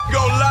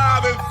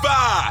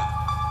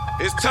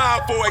It's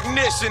time for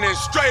ignition and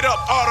straight up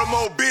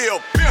automobile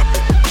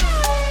pimping.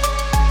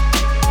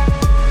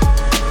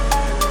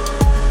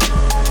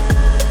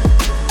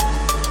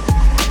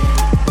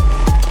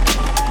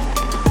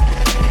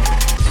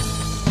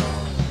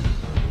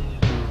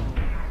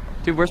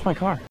 Dude, where's my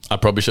car? I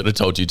probably should have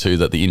told you too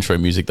that the intro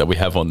music that we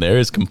have on there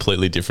is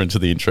completely different to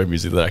the intro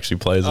music that actually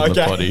plays on the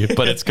potty,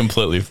 but it's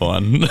completely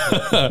fun.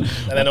 And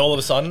then all of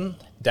a sudden,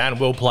 Dan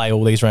will play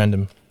all these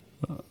random.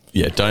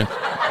 Yeah, don't.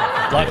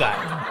 Like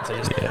that. So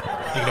just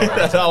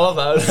I love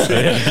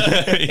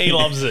that. he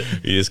loves it.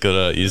 You just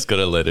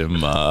gotta let him.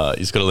 You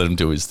just gotta let him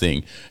do his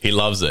thing. He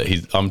loves it.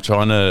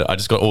 I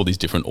just got all these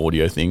different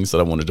audio things that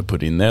I wanted to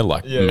put in there,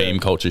 like meme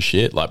culture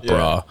shit, like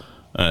brah.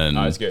 And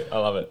it's good. I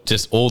love it.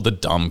 Just all the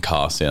dumb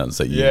car sounds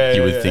that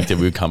you would think that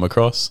we would come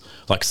across,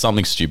 like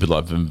something stupid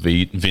like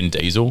Vin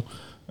Diesel.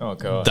 Oh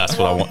god, that's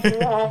what I want.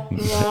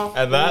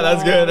 And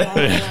that's good.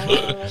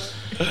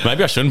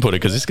 Maybe I shouldn't put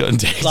it because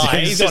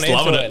he's just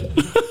loving it.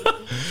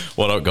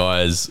 What up,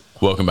 guys?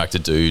 Welcome back to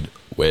Dude,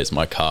 Where's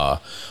My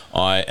Car?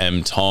 I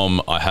am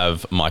Tom. I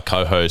have my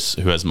co-host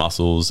who has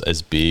muscles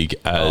as big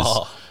as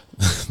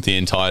the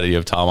entirety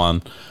of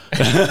Taiwan.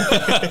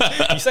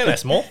 You say they're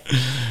small?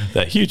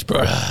 They're huge,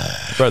 bro.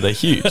 Bro, they're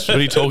huge. What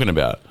are you talking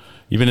about?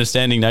 You've been a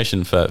standing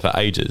nation for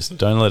ages.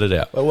 Don't let it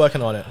out. We're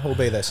working on it. We'll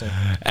be there soon.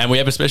 And we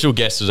have a special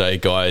guest today,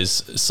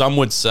 guys. Some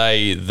would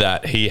say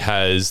that he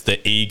has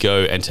the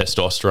ego and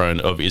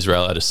testosterone of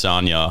Israel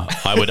Adesanya.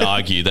 I would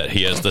argue that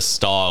he has the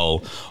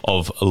style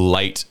of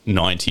late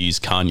 90s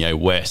Kanye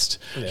West.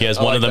 Yeah, he has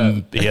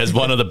He has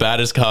one of the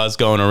baddest cars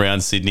going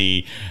around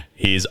Sydney.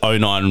 His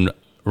 09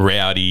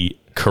 Rowdy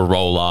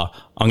Corolla.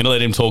 I'm going to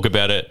let him talk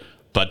about it.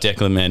 But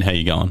Declan, man, how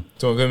you going?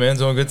 Doing good, man.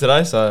 Doing good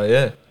today. So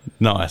yeah,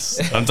 nice.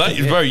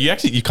 Bro,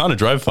 you kind of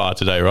drove far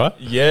today, right?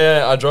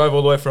 Yeah, I drove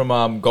all the way from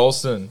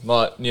Golston,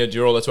 like near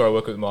Dural. That's where I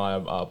work with my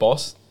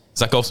boss.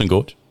 Is that Golston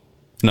Gorge?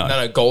 No,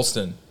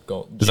 Golston.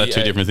 Is that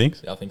two different things?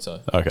 Yeah, I think so.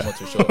 Okay, I'm not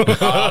too sure. I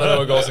don't know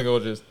what Golston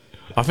Gorge is.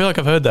 I feel like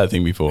I've heard that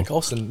thing before.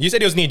 Golston. You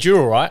said it was near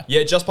Dural, right?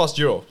 Yeah, just past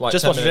Dural. Like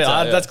just past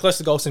Dural. That's close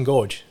to Golston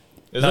Gorge.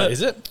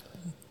 Is it?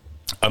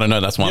 I don't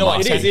know. That's one.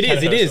 Like,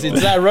 it is.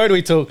 It's that road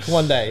we took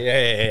one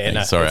day. Yeah.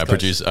 No, sorry, our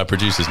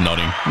producer's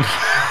nodding.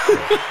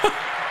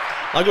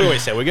 Like we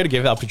always say, we're going to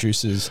give our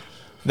producers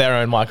their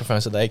own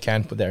microphone so they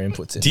can put their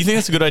inputs in. Do you think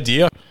that's a good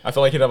idea? I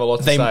feel like he'd have a lot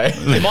to say.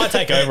 They might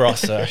take over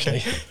us,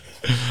 actually.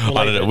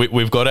 I don't know.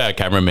 We've got our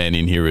cameraman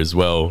in here as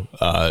well,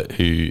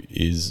 who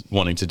is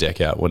wanting to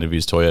deck out one of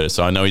his Toyotas.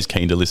 So I know he's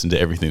keen to listen to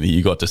everything that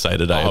you got to say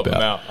today I'll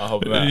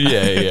help him out.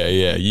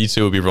 Yeah. You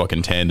two will be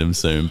rocking tandem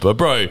soon. But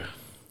bro,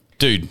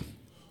 dude,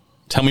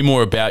 tell me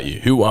more about you.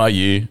 Who are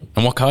you,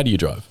 and what car do you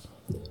drive?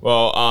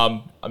 Well,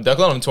 I'm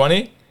Declan. I'm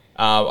 20.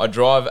 I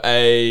drive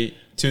a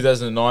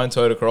 2009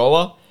 Toyota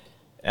Corolla,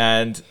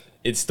 and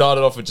it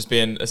started off with just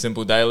being a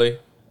simple daily.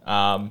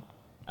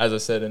 As I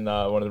said in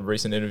one of the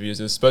recent interviews,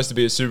 it was supposed to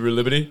be a Subaru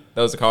Liberty.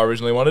 That was the car I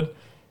originally wanted.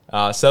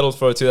 Settled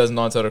for a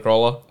 2009 Toyota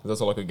Corolla because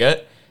that's all I could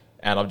get,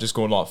 and I've just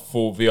gone like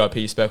full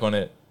VIP spec on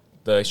it.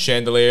 The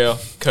chandelier,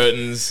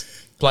 curtains,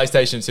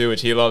 PlayStation 2,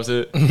 which he loves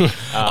it.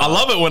 I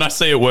love it when I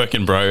see it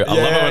working, bro. I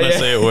love it when I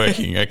see it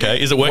working.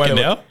 Okay, is it working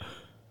now?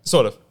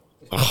 Sort of.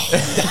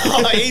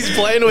 He's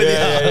playing with you.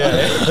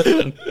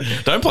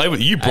 Yeah. Don't play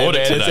with you. Bought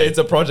it today. It's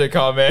a project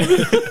car, man.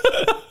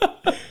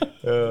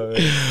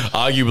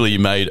 Arguably, you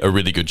made a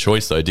really good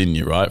choice, though, didn't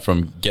you? Right,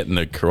 from getting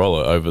the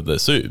Corolla over the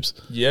Subs.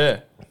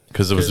 Yeah,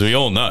 because as we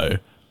all know,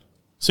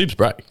 Subs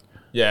break.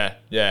 Yeah,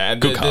 and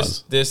good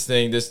cars.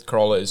 This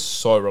Corolla is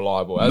so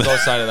reliable. As I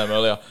was saying to them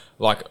earlier,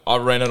 like I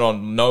ran it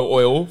on no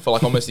oil for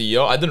like almost a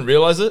year. I didn't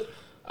realize it,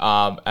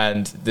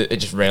 and it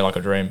just ran like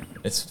a dream.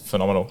 It's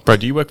phenomenal. Bro,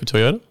 do you work for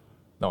Toyota?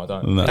 No, I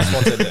don't. No.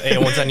 He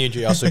wants that new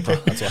GR Supra.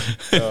 That's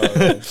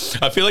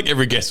why. I feel like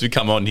every guest we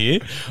come on here,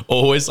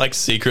 always like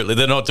secretly,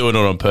 they're not doing it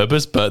on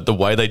purpose, but the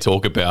way they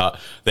talk about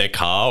their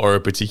car or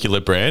a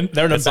particular brand,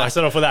 they're an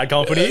ambassador for that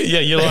company. Yeah,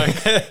 you're like,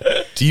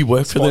 do you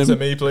work for them? Sponsor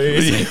me,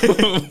 please.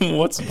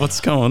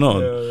 What's going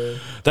on? Yeah.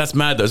 That's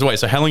mad though. So wait,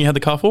 so how long you had the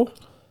car for?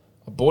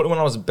 I bought it when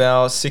I was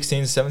about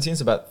 16, 17,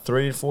 so about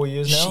 3 to 4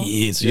 years now.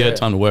 Shit, so you had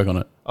time to work on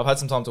it. I've had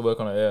some time to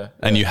work on it, yeah.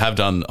 And you have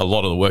done a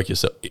lot of the work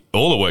yourself,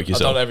 all the work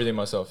yourself. I've done everything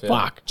myself, yeah.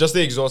 Fuck. Just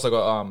the exhaust I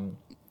got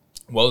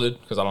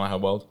welded, because I don't know how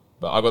to weld,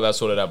 but I got that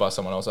sorted out by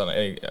someone else at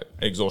an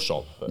exhaust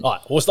shop. But. All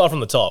right, we'll start from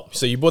the top.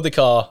 So you bought the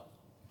car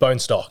bone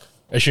stock,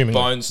 assuming.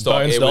 Bone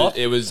stock.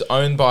 It was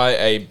owned by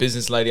a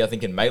business lady, I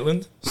think, in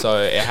Maitland.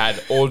 So it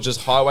had all just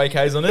highway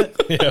Ks on it.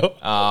 Yep.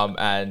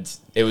 And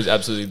it was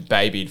absolutely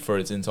babied for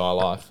its entire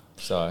life.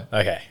 So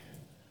okay.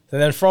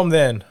 And then from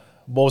then,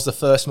 what was the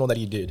first one that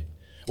you did?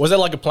 Was there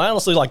like a plan?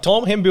 Honestly, like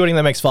Tom, him building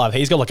the MX-5,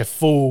 he's got like a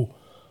full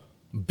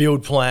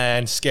build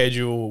plan,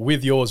 schedule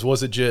with yours.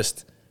 Was it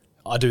just,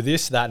 I do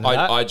this, that, and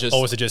that?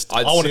 Or was it just,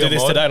 I want to do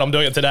this today and I'm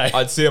doing it today?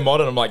 I'd see a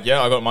mod and I'm like,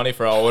 yeah, I got money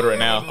for it. I'll order it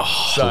now.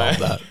 So, I love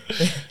that.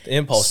 The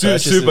impulse.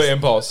 Super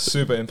impulse.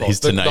 He's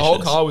the whole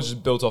car was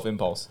just built off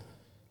impulse.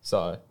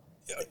 So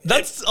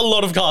that's a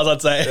lot of cars,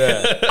 I'd say.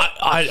 Yeah.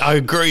 I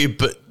agree,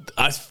 but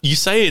you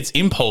say it's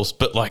impulse,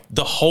 but like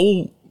the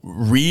whole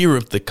rear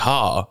of the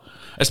car,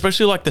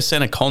 especially like the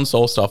center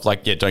console stuff.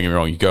 Like, yeah, don't get me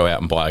wrong, you go out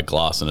and buy a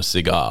glass and a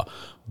cigar,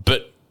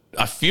 but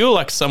I feel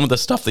like some of the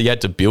stuff that you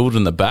had to build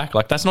in the back,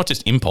 like that's not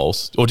just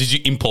impulse. Or did you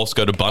impulse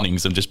go to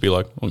Bunnings and just be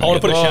like, I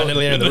want to put a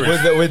chandelier in the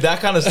roof. With that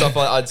kind of stuff,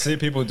 like, I'd see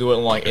people do it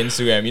on like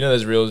Instagram. You know,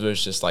 there's reels where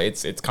it's just like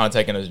it's kind of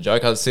taken as a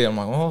joke. I'd see it, I'm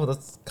like, oh,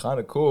 that's kind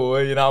of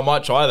cool. You know, I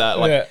might try that.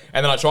 Like, Yeah.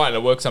 and then I try it and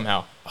it works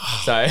somehow.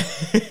 So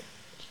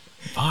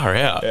far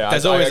out. yeah,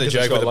 There's I always a guess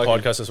joke it's with the got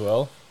lucky. podcast as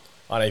well.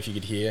 I don't know if you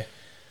could hear,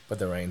 but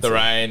the rain. The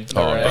rain. Oh,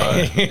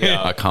 bro.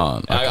 Yeah. I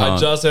can't. I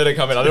just heard it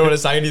coming. I don't want to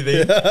say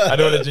anything. I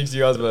don't want to jinx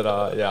you guys,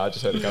 but yeah, I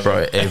just heard it coming.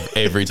 Bro,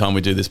 every time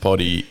we do this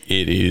potty,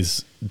 it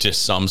is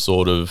just some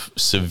sort of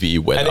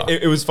severe weather. And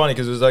it was funny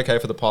because it was okay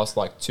for the past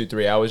like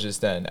 2-3 hours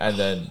just then, and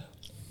then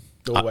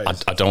Always.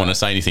 I don't want to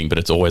say anything, but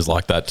it's always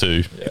like that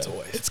too. Yeah. It's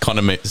always. It's kind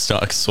of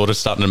sort of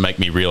starting to make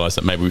me realize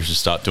that maybe we should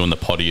start doing the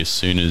potty as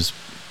soon as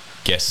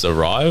guests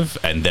arrive,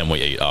 and then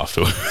we eat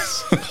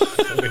afterwards.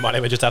 We might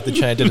even just have to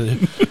change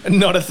it.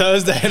 Not a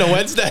Thursday and a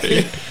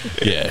Wednesday.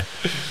 Yeah,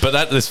 but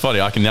that is funny.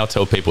 I can now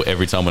tell people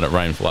every time when it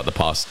rained for like the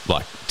past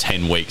like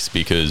 10 weeks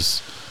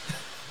because,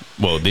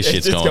 well, this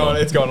shit's going on.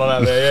 It's going on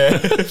out there.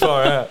 Yeah,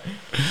 far out.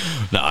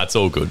 Nah, it's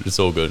all good. It's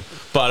all good.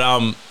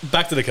 But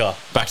Back to the car.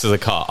 back to the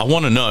car. I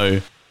want to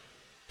know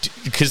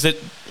because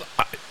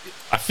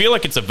I feel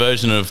like it's a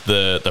version of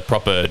the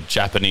proper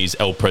Japanese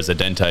El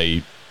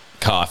Presidente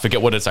car. I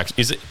forget what it's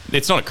actually. Is it?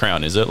 It's not a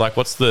Crown, is it? Like,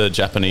 what's the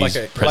Japanese Like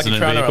a president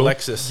Crown or a vehicle?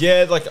 Lexus.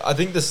 Yeah, like I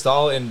think the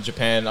style in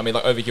Japan. I mean,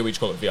 like over here we just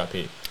call it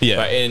VIP. Yeah.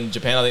 But in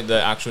Japan, I think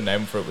the actual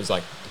name for it was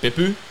like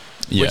Bippu,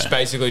 Yeah. which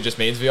basically just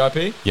means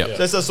VIP. Yep.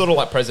 So it's a sort of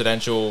like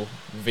presidential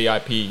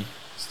VIP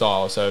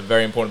style. So a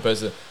very important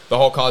person. The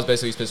whole car is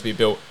basically supposed to be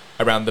built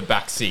around the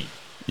back seat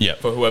Yeah.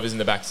 for whoever's in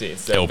the back seat.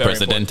 It's El very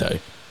Presidente.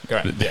 important.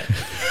 Correct. Yeah.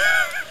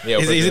 Yeah,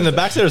 He's in the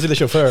back seat or is he the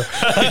chauffeur?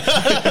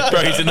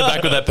 Bro, he's in the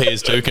back with that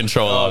PS2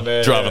 controller Oh,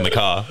 man, driving yeah. the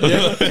car.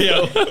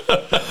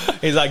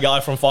 He's that guy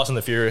from Fast and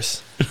the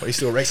Furious. But he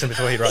still wrecks him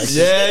before he races.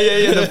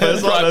 Yeah. The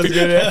first one, that's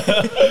good. Yeah.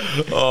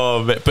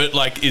 Oh, man. But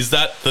like, is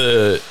that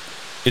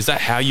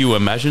how you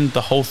imagined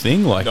the whole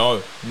thing? Like,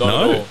 No, not at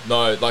all.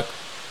 No, like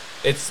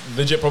it's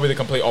legit probably the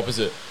complete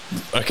opposite.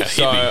 Okay, hit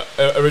So me.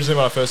 originally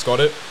when I first got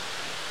it,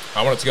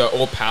 I wanted to go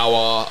all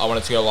power. I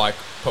wanted to go like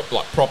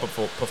proper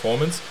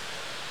performance,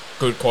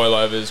 good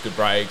coilovers, good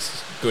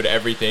brakes, good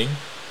everything,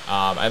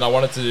 and I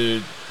wanted to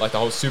do like the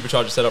whole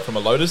supercharger setup from a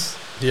Lotus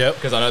Yep.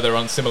 because I know they're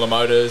on similar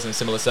motors and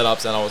similar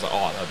setups, and I was like,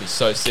 oh, that'd be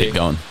so sick. Keep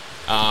going.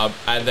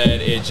 And then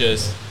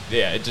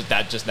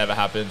that just never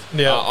happened.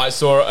 Yeah. I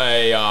saw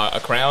a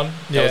Crown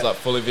that Yeah. was like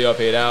fully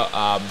VIP'd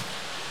out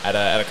at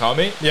a car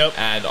meet. Yep.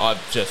 And I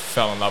just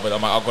fell in love with it.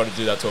 I'm like, I've got to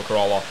do that to a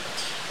Corolla.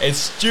 It's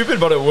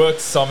stupid, but it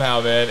worked somehow,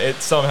 man. It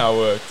somehow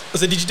worked.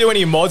 So did you do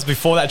any mods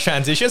before that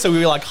transition? So we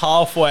were like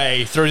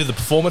halfway through to the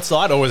performance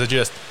side, or was it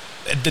just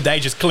the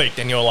day just clicked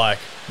and you're like,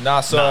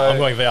 So I'm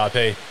going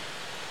VIP?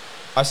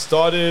 I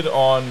started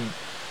on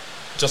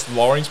just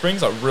lowering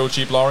springs, like real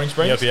cheap lowering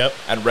springs. Yep.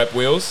 And rep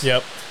wheels.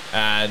 Yep.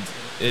 And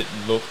it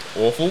looked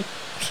awful.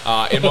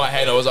 In my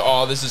head, I was like,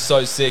 "Oh, this is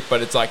so sick,"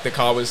 but it's like the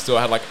car was still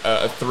had like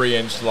a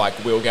 3-inch like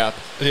wheel gap,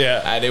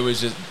 Yeah. and it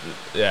was just,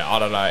 I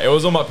don't know. It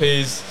was on my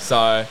P's,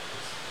 so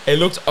it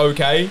looked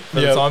okay for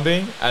the Yep. time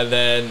being. And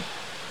then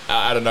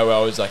I don't know where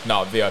I was like,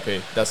 "No,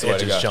 VIP. That's the way It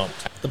to just go."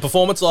 jumped. The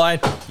performance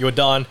line, you were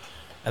done.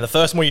 And the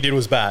first one you did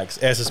was bags,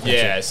 air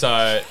suspension. Yeah,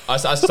 so I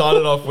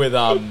started off with,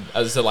 as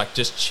I said, like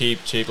just cheap,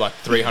 like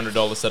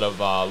 $300 set of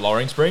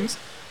lowering springs.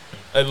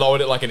 I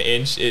lowered it like an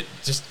inch. It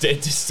just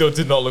still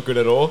did not look good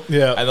at all.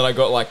 Yeah. And then I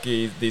got like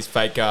these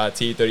fake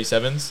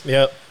T37s.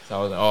 Yep. So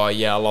I was like, oh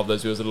yeah, I love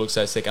those wheels. It looks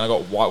so sick. And I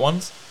got white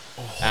ones.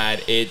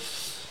 And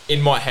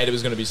in my head, it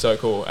was going to be so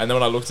cool. And then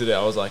when I looked at it,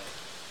 I was like,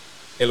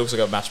 it looks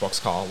like a Matchbox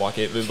car. Like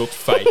it looked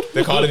fake.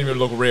 The car didn't even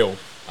look real.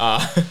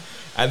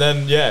 And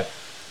then,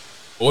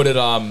 ordered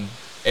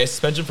air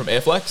suspension from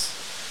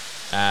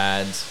Airflex.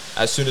 And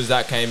as soon as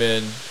that came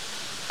in,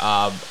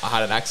 I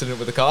had an accident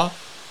with the car.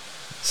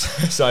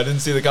 So I didn't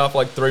see the car for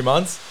like 3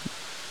 months.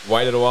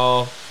 Waited a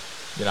while,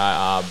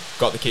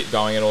 got the kit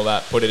going and all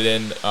that. Put it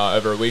in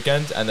over a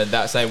weekend, and then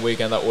that same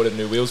weekend I ordered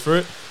new wheels for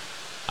it.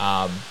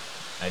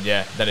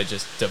 Then it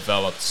just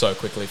developed so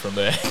quickly from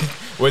there.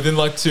 Within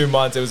like 2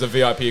 months, it was a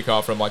VIP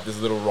car from like this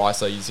little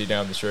ricer you see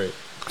down the street.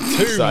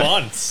 2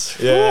 months.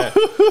 Yeah,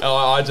 and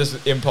I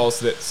just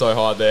impulsed it so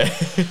hard there.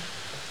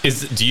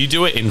 Do you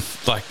do it in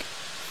like?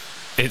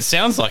 It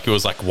sounds like it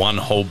was like one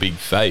whole big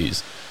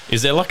phase.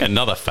 Is there like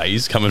another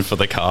phase coming for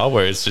the car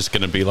where it's just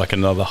going to be like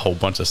another whole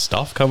bunch of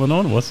stuff coming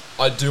on? What's?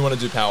 I do want to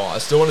do power. I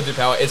still want to do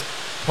power. It's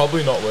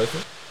probably not worth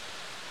it.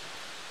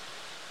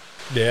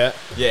 Yeah.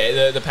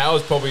 Yeah, the power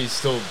is probably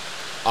still,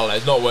 I don't know,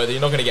 it's not worth it.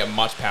 You're not going to get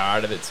much power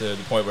out of it to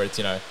the point where it's,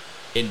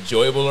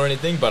 enjoyable or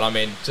anything. But I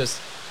mean, just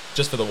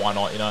for the why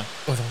not,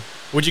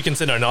 Would you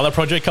consider another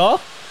project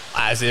car?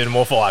 As in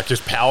more for like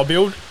just power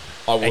build?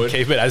 I would. And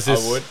keep it as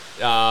this? I would.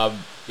 I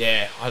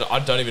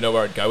don't even know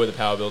where I'd go with the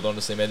power build,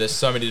 honestly, man. There's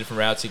so many different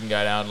routes you can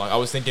go down. Like, I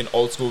was thinking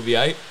old school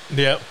V8.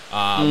 Yep.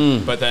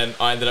 But then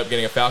I ended up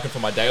getting a Falcon for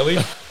my daily.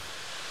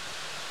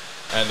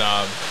 And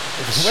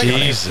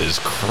Jesus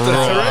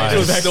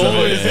Torrential Christ. storm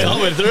is man.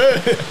 coming through.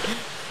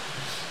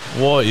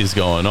 What is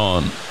going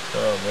on?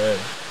 oh man,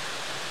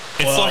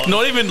 It's like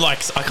not even like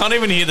I can't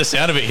even hear the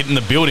sound of it hitting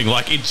the building.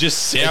 Like it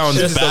just sounds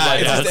Just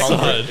bad like outside.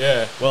 concrete,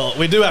 yeah. Well,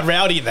 we do have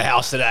Rowdy in the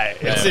house today.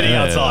 It's sitting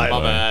Yeah. outside.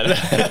 My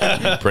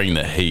bad. Bring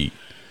the heat.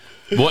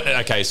 What?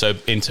 Okay, so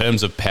in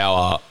terms of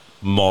power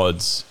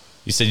mods,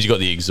 you said you got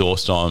the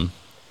exhaust on.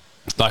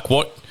 Like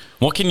what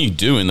can you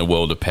do in the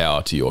world of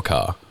power to your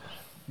car?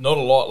 Not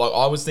a lot. Like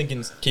I was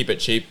thinking, keep it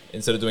cheap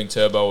instead of doing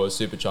turbo or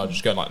supercharged.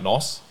 Just going like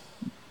NOS.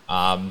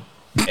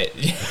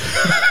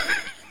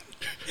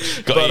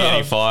 Got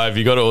E85,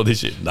 you got all this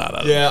shit. No.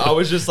 Yeah, I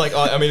was just like,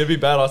 I mean, it'd be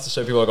badass to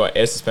show people I got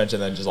air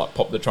suspension, and then just like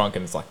pop the trunk,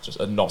 and it's like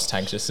just a NOS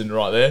tank just sitting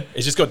right there.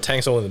 It's just got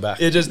tanks all in the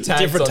back. It just tanks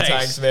Different on tanks.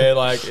 tanks, man.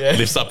 Like, yeah,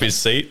 Lifts up his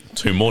seat,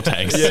 2 more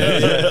tanks.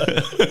 yeah.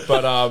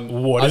 But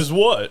What is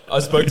what? I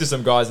spoke to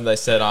some guys, and they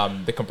said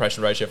the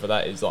compression ratio for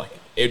that is like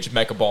it would just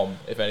make a bomb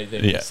if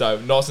anything. Yeah. So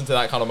NOS into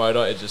that kind of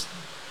motor, it just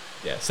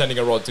sending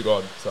a rod to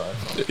God. So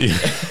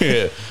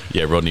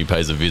yeah, Rodney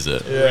pays a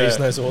visit. Reese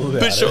knows all about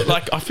But sure, it.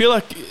 like I feel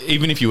like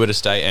even if you were to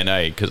stay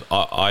NA, because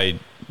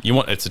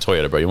it's a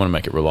Toyota, bro. You want to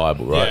make it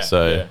reliable, right? Yeah,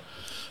 so, yeah.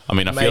 I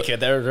mean, I Make feel it.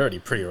 They're already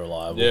pretty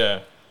reliable. yeah.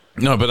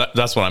 no, but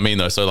that's what I mean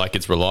though. So like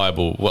it's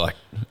reliable. Well, like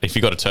if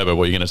you got a turbo,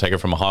 what, you're going to take it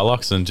from a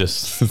Hilux and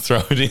just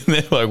throw it in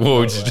there? Like what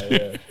would you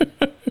do?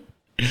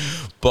 Yeah.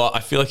 But I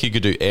feel like you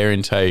could do air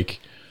intake.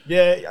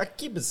 Yeah, I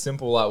keep it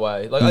simple that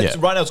way. Like Yeah.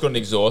 right now, it's got an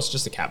exhaust,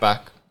 just a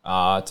catback.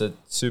 It's a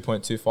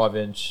 2.25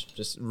 inch,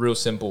 just real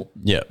simple.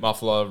 Yeah.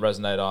 Muffler,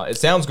 resonator. It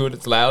sounds good.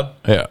 It's loud.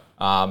 Yeah.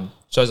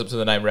 Shows up to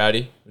the name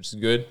Rowdy, which is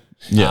good.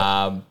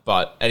 Yeah.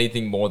 But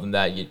anything more than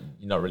that, you're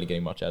not really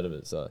getting much out of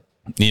it. So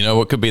You know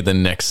what could be the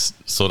next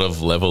sort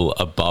of level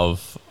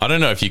above? I don't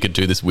know if you could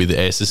do this with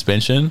air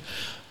suspension,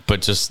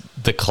 but just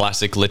the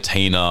classic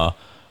Latina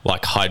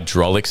like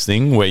hydraulics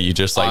thing where you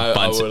just like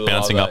I would love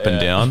bouncing that, up and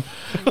yeah. down.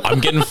 I'm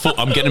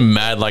getting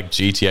mad like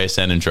GTA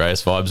San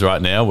Andreas vibes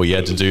right now where you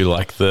had to do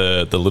like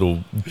the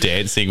little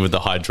dancing with the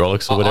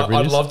hydraulics or whatever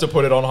I'd it is. love to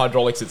put it on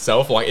hydraulics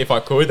itself. Like if I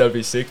could, that'd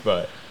be sick.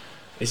 But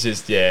it's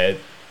just too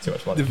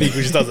much money. The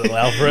vehicle just doesn't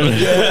allow for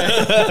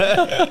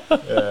it.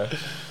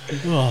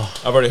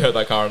 I've already hurt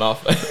that car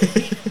enough.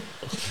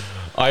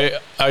 I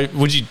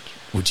would you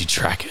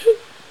track it?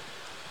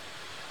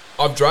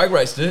 I've drag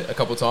raced it a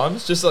couple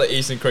times, just like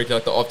Eastern Creek,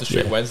 like the off the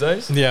street Yeah.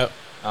 Wednesdays. Yeah.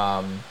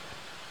 I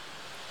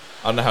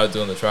don't know how to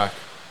do on the track.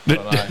 I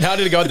don't know. How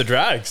did it go with the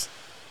drags?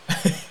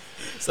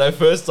 So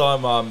first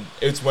time,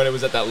 it's when it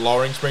was at that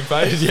lowering spring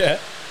phase, Yeah.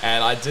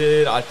 and I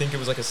think it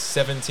was like a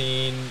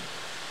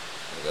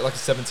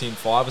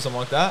 17.5 or something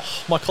like that.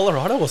 My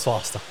Colorado was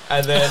faster.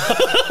 And then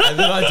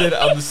I did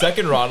on the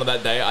second run on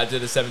that day, I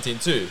did a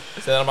 17.2. So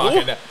then I'm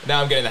like, okay,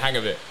 now I'm getting the hang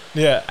of it.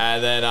 Yeah.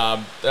 And then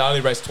I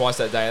only raced twice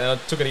that day, and then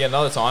I took it again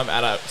another time,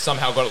 and I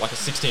somehow got it like a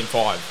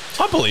 16.5.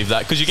 I believe that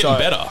because you're getting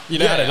better. You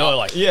know how to do it,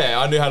 like. Yeah,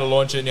 I knew how to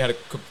launch it, knew how to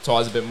cook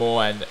tires a bit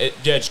more, and it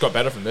just got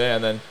better from there.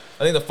 And then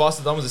I think the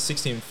fastest done was a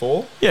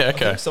 16.4. Yeah, I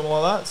okay. think, something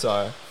like that.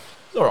 So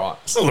it's all right.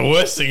 It's not the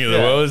worst thing in the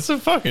Yeah. world. It's a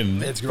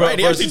fucking. It's great.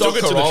 He For a actually stock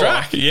took it to the Corolla.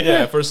 track.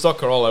 Yeah. For a stock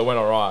Corolla, it went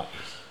all right.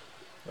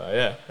 So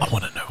yeah, I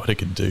want to know what it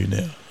can do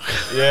now.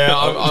 yeah,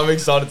 I'm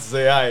excited to see.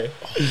 Hey,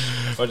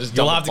 if I just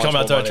You'll dump have to bunch come out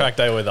more to a money. track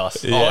day with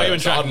us. Yeah. Oh, even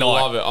track I'd night.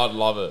 love it. I'd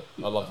love it.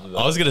 I'd love to do that.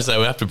 I was going to say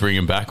we have to bring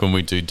him back when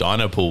we do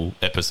Dynopool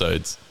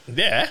episodes.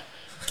 Yeah.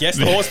 Guess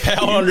the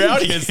horsepower on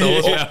Rowdy. Guess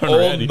the horsepower. all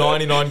Rowdy.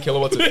 99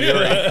 kilowatts of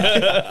fury.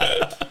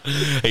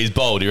 He's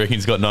bold. You reckon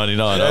he's got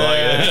 99? I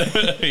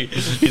like it.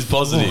 He's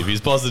positive.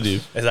 He's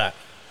positive. Is that?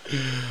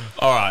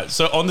 All right.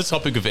 So on the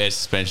topic of air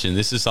suspension,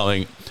 this is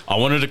something I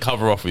wanted to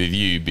cover off with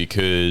you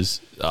because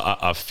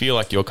I feel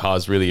like your car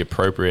is really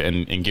appropriate,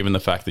 and given the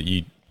fact that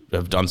you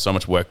have done so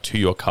much work to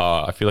your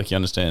car, I feel like you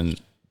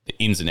understand the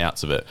ins and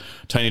outs of it.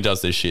 Tony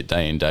does this shit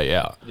day in, day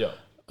out. Yeah.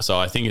 So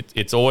I think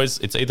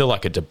it's either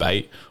like a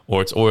debate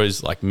or it's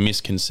always like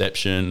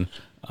misconception.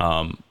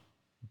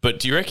 But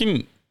do you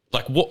reckon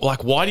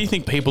why do you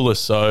think people are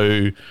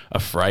so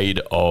afraid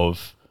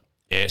of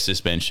air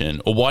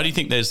suspension, or why do you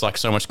think there's like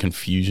so much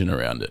confusion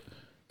around it?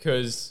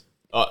 Because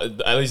at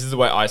least this is the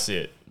way I see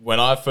it. When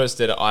I first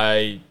did it,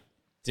 I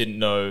didn't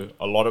know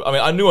a lot of. I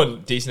mean, I knew a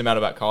decent amount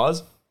about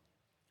cars.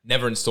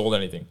 Never installed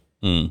anything.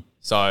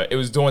 So it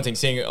was daunting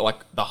seeing like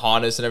the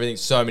harness and everything.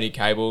 So many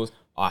cables.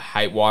 I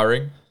hate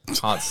wiring.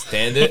 Can't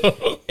stand it.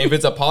 If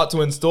it's a part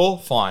to install,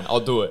 fine, I'll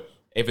do it.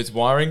 If it's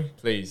wiring,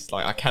 please,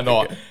 like I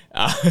cannot.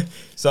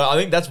 So I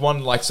think that's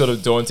one like sort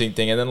of daunting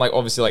thing. And then like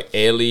obviously like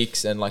air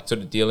leaks and like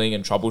sort of dealing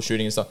and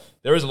troubleshooting and stuff.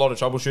 There is a lot of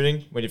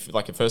troubleshooting when you're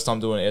like your first time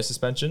doing air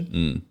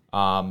suspension.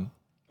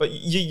 But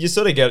you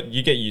sort of get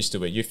used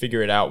to it. You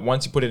figure it out.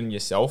 Once you put it in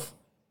yourself,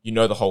 you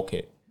know the whole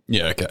kit.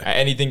 Yeah, okay.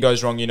 Anything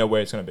goes wrong, you know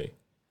where it's going to be.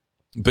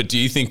 But do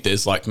you think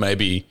there's like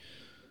maybe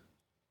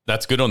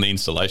that's good on the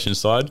installation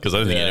side? Because I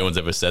don't think Yeah. anyone's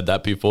ever said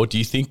that before. Do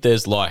you think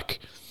there's like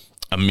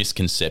a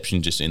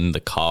misconception just in the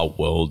car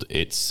world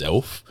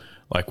itself?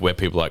 Like where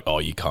people are like, oh,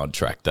 you can't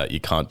track that, you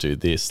can't do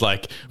this.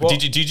 Like, Well-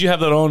 did you have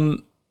that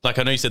on Like,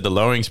 I know you said the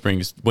lowering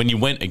springs. When you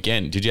went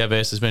again, did you have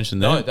air suspension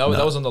there? No,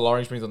 that was on the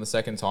lowering springs on the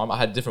second time. I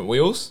had different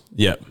wheels,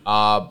 Yeah.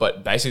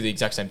 but basically the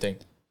exact same thing.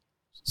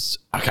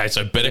 Okay,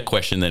 so better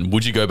question then.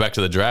 Would you go back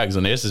to the drags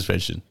on air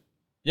suspension?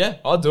 Yeah,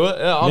 I'll do it.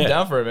 Yeah, I'm Yeah.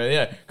 down for it, man.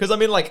 Yeah, because I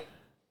mean, like,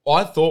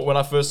 I thought when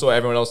I first saw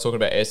everyone else talking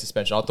about air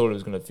suspension, I thought it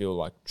was going to feel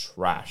like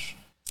trash.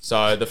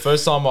 So the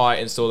first time I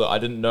installed it, I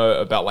didn't know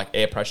about like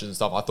air pressures and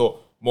stuff. I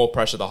thought more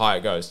pressure, the higher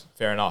it goes.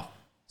 Fair enough.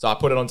 So I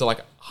put it onto like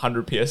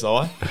 100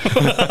 PSI.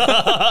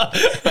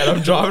 And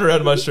I'm driving around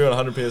in my shoe on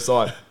 100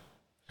 PSI.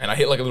 And I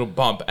hit like a little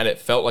bump and it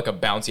felt like a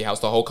bouncy house.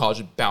 The whole car was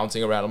just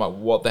bouncing around. I'm like,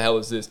 what the hell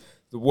is this?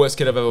 The worst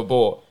kit I've ever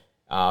bought.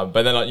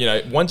 But then, you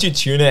know, once you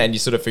tune it and you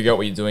sort of figure out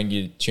what you're doing,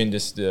 you tune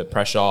the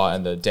pressure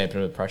and the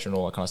dampening of the pressure and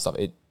all that kind of stuff.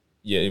 It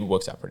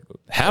works out pretty good.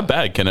 How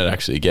bad can it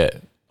actually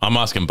get? I'm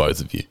asking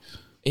both of you.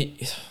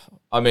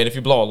 I mean, if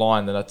you blow a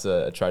line, then that's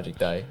a tragic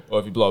day. Or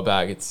if you blow a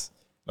bag, it's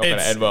not going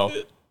to end well.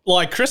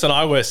 Like Chris and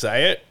I always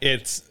say it,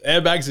 it's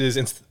airbags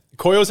is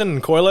coils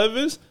and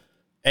coilovers.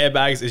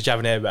 Airbags is Java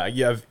an airbag.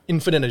 You have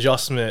infinite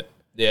adjustment,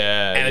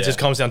 and it just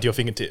comes down to your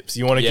fingertips.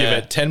 You want to give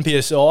it 10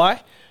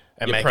 psi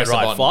and You make press it the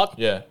right button. fuck.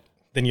 Yeah.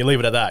 Then you leave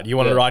it at that. You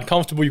want to ride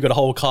comfortable. You've got a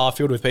whole car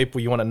filled with people.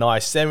 You want a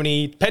nice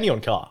 70, depending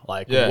on car,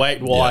 like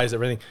weight wise,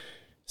 everything.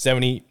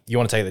 70. You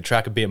want to take the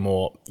track a bit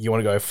more. You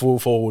want to go full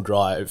forward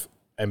drive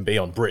and be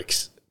on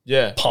bricks.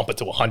 Yeah. Pump it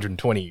to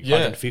 120,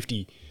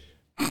 150,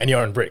 and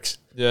you're on bricks.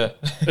 Yeah.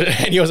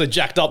 And yours are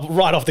jacked up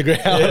right off the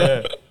ground.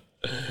 Yeah.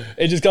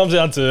 It just comes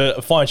down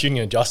to fine tuning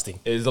and adjusting.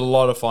 There's a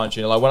lot of fine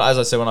tuning. Like as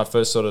I said, when I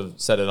first sort of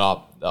set it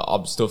up,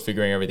 I'm still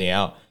figuring everything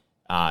out.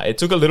 It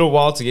took a little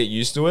while to get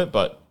used to it,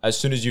 but as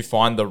soon as you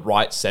find the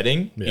right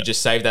setting, you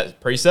just save that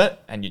preset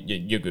and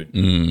you're good.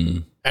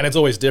 Mm. And it's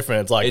always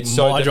different. It's like It's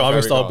so my different driving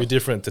for style every will be guy.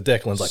 different to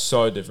Declan's. Like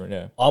So different,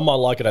 yeah. I might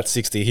like it at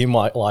 60. He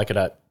might like it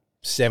at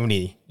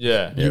 70.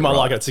 Yeah. You might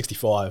like it at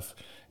 65.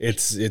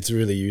 It's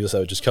really you.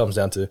 So it just comes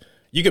down to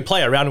you could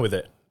play around with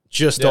it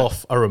just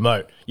off a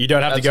remote. You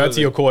don't have to go to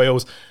your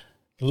coils.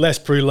 Less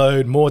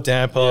preload, more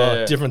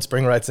damper, different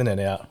spring rates in and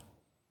out.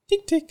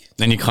 Tick tick.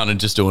 Then you're kind of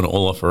just doing it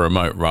all off a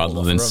remote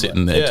rather than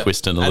sitting there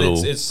twisting a and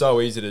little. It's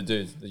so easy to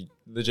do.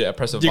 Legit, I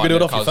press a You can button, do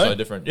it off the your car's phone? so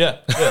different.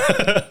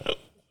 Yeah.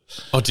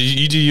 Oh, do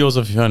you do yours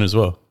off your phone as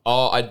well?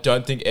 Oh, I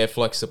don't think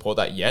Airflex support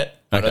that yet.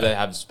 I know Okay. they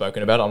have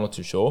spoken about it. I'm not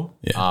too sure.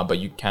 Yeah. But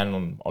you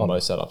can on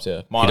most setups,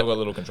 yeah. Mine, I've got a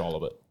little control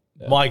of it.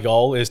 Yeah. My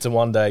goal is to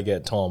one day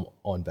get Tom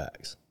on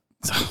bags.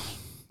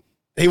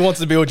 He wants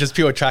to build just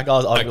pure track.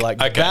 I'll be like,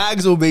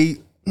 bags will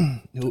be,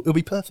 it'll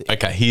be perfect.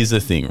 Okay, here's the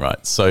thing,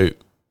 right? So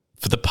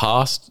for the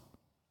past,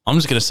 I'm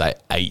just going to say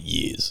 8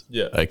 years.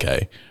 Yeah.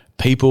 Okay.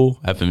 People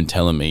have been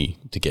telling me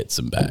to get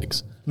some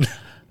bags.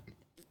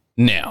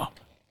 Now,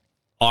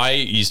 I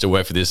used to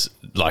work for this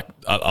like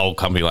old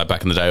company, like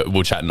back in the day. We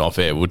were chatting off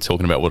air. We were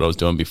talking about what I was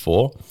doing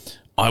before.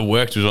 I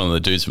worked with one of the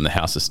dudes from the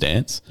House of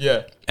Stance.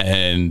 Yeah.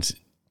 And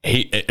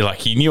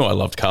he knew I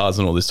loved cars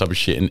and all this type of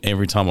shit. And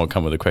every time I'd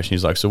come with a question,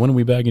 he's like, "So when are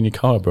we bagging your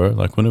car, bro?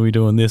 Like, when are we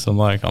doing this?" I'm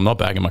like, "I'm not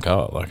bagging my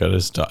car." Like,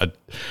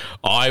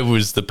 I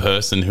was the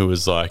person who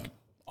was like,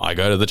 I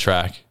go to the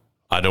track.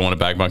 I don't want to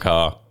bag my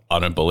car. I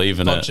don't believe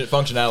in it.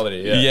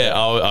 Functionality, yeah. Yeah,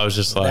 I was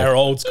just like, They're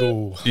old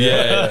school.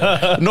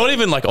 yeah. Not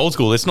even like old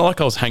school. It's not like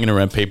I was hanging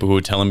around people who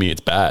were telling me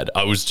it's bad.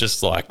 I was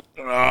just like,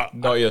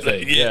 Not your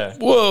thing, yeah.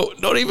 Whoa,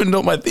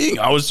 not my thing.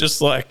 I was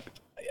just like,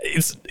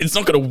 it's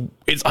not gonna.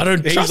 I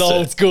don't He's trust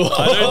old it. school.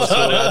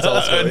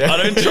 I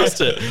don't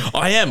trust it.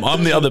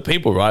 I'm the other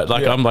people, right?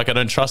 Like I'm like I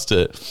don't trust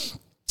it.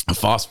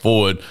 Fast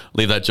forward,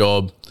 leave that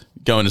job,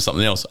 go into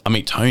something else. I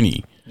meet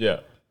Tony.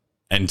 Yeah.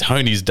 And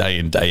Tony's day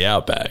in, day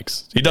out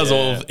bags. He does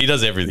he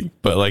does everything,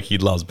 but like he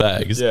loves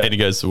bags. Yeah. And he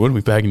goes, "So when are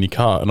we bagging your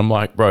car?" And I'm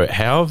like, "Bro,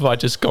 how have I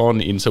just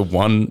gone into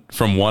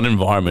from one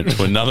environment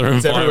to another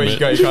It's everywhere environment?" you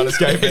go, you can't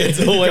escape it.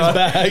 It's always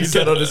bags. You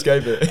cannot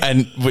escape it.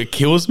 And what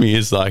kills me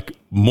is like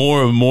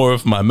more and more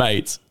of my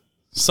mates,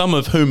 some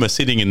of whom are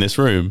sitting in this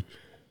room,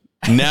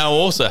 now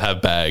also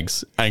have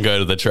bags and go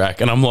to the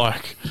track. And I'm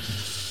like,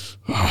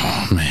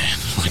 oh man,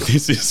 like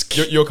this is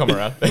You'll come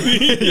around.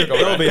 You'll come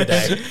around. There'll be a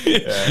day.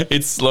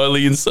 It's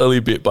slowly and slowly,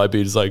 bit by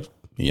bit. It's like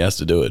he has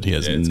to do it. He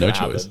has It's no gonna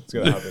happen. choice. It's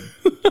going to happen.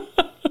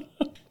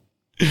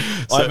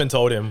 I haven't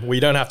told him we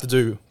don't have to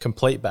do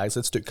complete bags.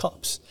 Let's do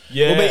cups.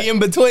 Yeah. We'll be in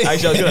between.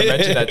 Actually, I was going to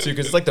mention that too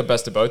because it's like the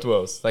best of both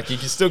worlds. Like you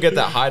can still get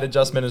that height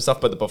adjustment and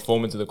stuff, but the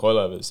performance of the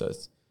coilovers, so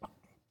it's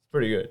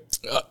pretty good.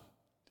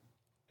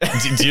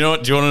 Do you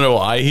want to know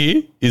what I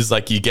hear? Is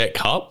like you get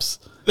cups.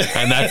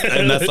 And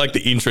that's like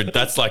the intro.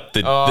 That's like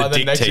the And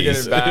dick then next you get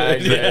tease. it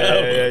back.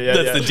 Yeah.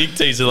 That's the dick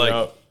tease. They're like,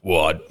 Yeah.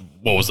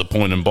 what was the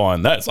point in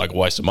buying that? It's like a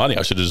waste of money.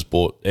 I should have just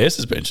bought air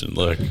suspension.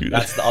 Like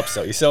That's the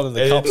upsell. You sell them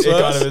the It, cups it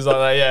kind of first, is like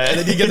that, yeah. and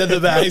then you get them the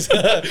bags.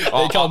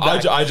 They come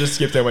back. I just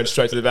skipped and went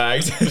straight to the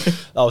bags.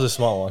 That was a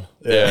smart one.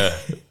 yeah.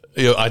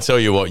 I tell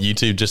you what,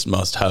 YouTube just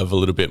must have a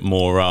little bit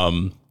more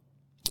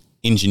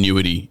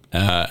ingenuity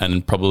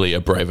and probably a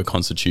braver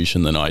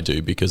constitution than I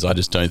do, because I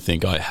just don't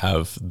think I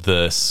have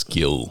the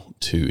skill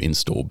to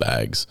install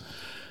bags.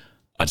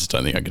 I just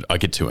don't think I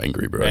get too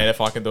angry, bro. Man, if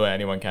I can do it,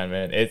 anyone can,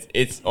 man.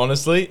 It's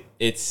honestly,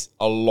 it's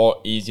a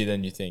lot easier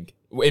than you think.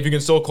 if you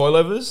can store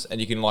coilovers and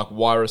you can like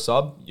wire a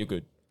sub, you're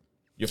good.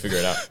 You'll figure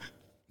it out.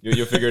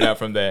 You'll figure it out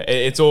from there.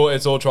 It's all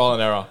trial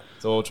and error.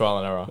 It's all trial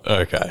and error.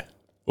 Okay.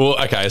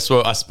 Well, okay.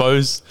 So I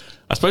suppose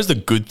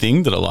the good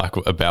thing that I like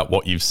about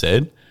what you've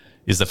said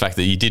is the fact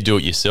that you did do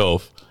it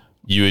yourself.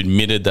 You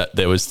admitted that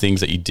there was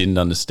things that you didn't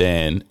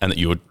understand and that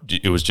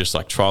it was just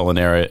like trial and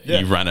error. Yeah.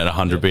 You ran at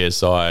 100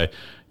 PSI.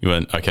 You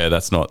went, okay,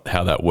 that's not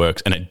how that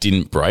works. And it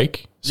didn't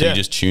break. So you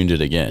just tuned it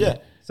again. Yeah,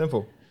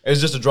 simple. It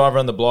was just a drive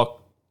around the block,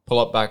 pull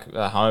up back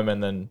home,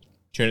 and then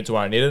tune it to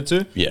where I needed it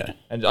to. Yeah.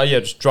 And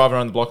just drive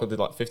around the block. I did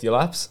like 50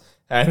 laps,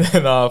 and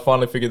then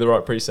finally figured the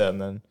right preset, and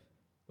then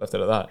left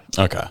it at that.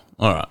 Okay.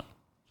 All right.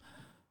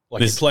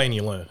 Like you play and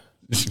you learn.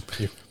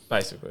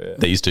 Basically, yeah.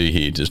 These two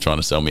here just trying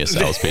to sell me a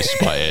sales pitch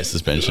to buy air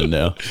suspension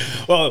now.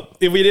 Well,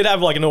 if we did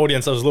have like an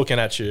audience that was looking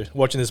at you,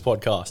 watching this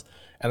podcast,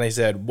 and they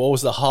said, what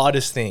was the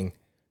hardest thing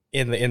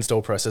in the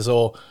install process?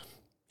 Or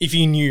if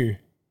you knew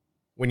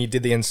when you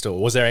did the install,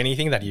 was there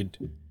anything that you'd...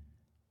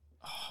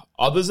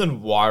 Other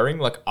than wiring,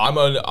 like I'm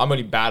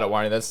only bad at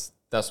wiring. That's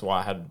why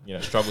I had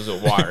struggles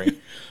with wiring.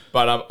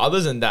 But other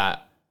than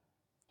that,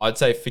 I'd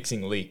say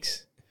fixing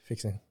leaks.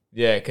 Fixing.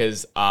 Yeah,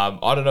 because I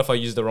don't know if I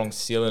used the wrong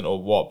sealant or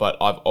what, but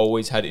I've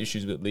always had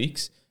issues with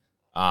leaks.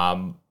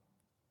 I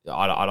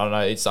don't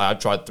know. I've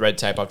tried thread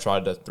tape. I've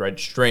tried the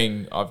thread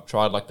string. I've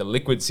tried like the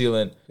liquid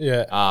sealant.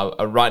 Yeah.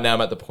 Right now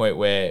I'm at the point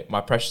where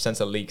my pressure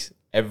sensor leaks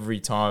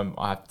every time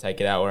I have to take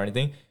it out or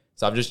anything.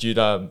 So I've just used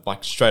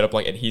like straight up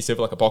like adhesive,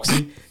 like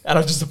epoxy, and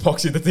I've just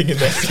epoxied the thing in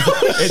there.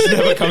 It's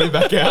never coming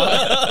back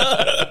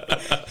out.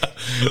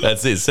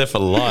 That's it. Set for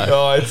life.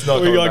 Oh, it's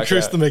not. We got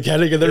Chris the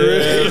mechanic in the room.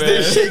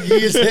 This shit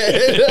used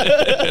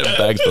it.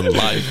 Bags for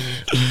life.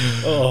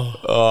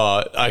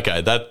 Oh,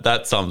 okay.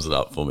 That sums it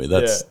up for me.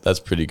 That's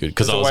pretty good.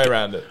 Because There's a way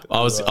around it.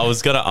 I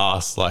was gonna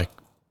ask, like,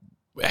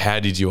 how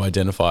did you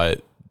identify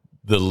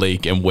the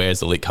leak and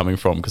where's the leak coming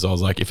from? Because I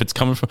was like, if it's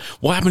coming from,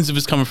 what happens if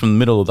it's coming from the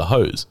middle of the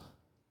hose?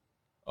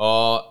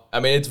 I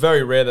mean, it's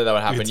very rare that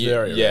would happen. It's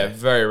very rare.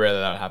 Very rare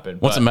that would happen.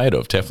 What's it made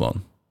of?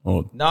 Teflon?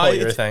 Or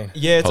Polyurethane.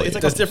 It's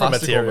like There's different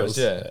plastic materials.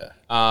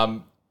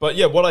 almost, but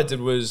yeah, what I did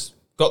was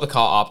got the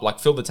car up, like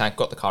filled the tank,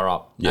 got the car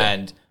up,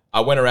 and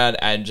I went around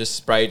and just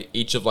sprayed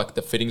each of like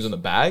the fittings on the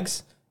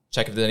bags,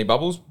 check if there's any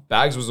bubbles.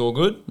 Bags was all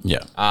good.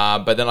 Yeah.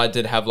 But then I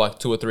did have like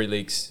 2 or 3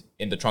 leaks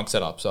in the trunk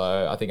setup.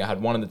 So I think I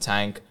had one in the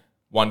tank,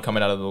 one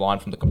coming out of the line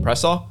from the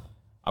compressor.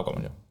 I've got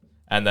one here.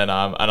 And then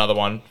another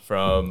one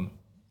from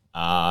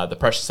the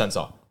pressure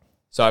sensor.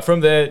 So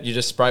from there, you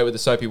just spray it with the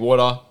soapy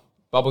water.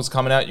 Bubbles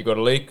coming out, you got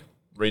a leak,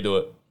 redo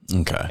it.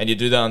 Okay. And you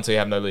do that until you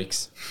have no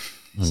leaks.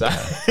 So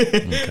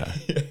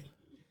Okay.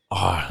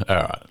 Oh, all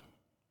right.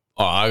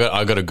 Oh,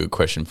 I got a good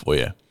question for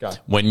you. Go.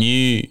 When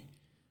you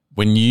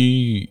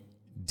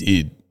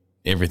did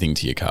everything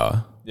to your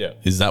car,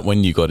 is that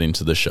when you got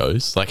into the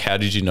shows? Like, how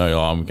did you know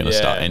I'm going to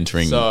start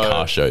entering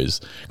car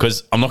shows?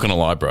 Because I'm not going to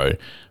lie, bro,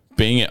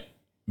 being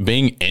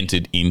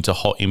entered into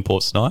Hot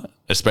Imports Night,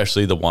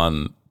 especially the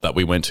one that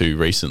we went to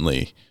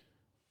recently,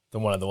 The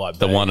one at the White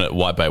Bay. the one at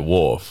White Bay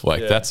Wharf,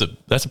 like that's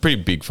a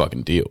pretty big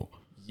fucking deal.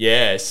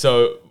 yeah,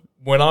 so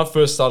when I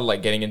first started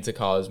like getting into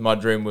cars, my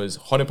dream was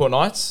Hot Import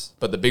Nights,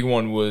 but the big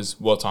one was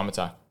World Time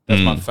Attack.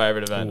 That's my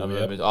favorite event I've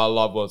ever been to. I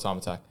love World Time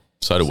Attack.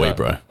 So do we,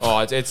 bro. Oh,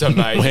 it's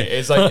amazing.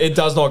 It's like, it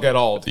does not get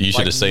old. You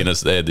should have seen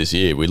us there this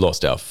year. We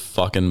lost our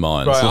fucking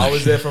minds. Bro, I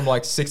was there from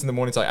like 6 in the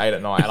morning to like 8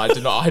 at night, and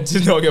I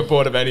did not get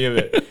bored of any of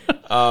it.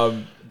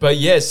 But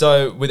yeah,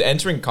 so with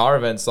entering car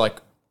events,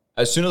 like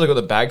as soon as I got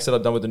the bag set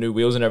up, done with the new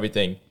wheels and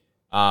everything,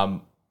 I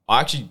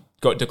actually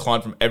got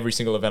declined from every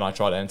single event I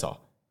tried to enter.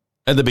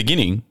 At the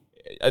beginning?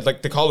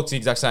 Like the car looks the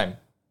exact same.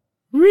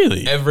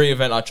 Really? Every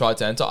event I tried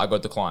to enter, I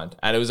got declined,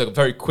 and it was like a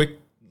very quick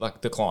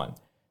like decline.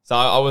 So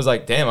I was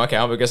like, damn, okay,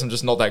 I guess I'm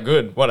just not that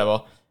good,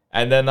 whatever.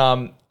 And then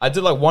I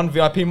did like one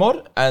VIP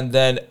mod, and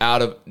then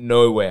out of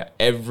nowhere,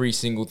 every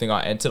single thing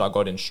I entered, I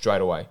got in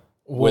straight away.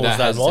 What was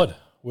that mod?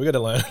 We got to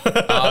learn.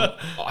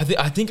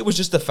 I think it was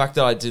just the fact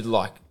that I did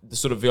like the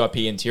sort of VIP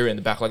interior in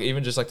the back, like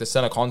even just like the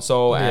center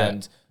console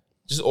and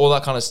just all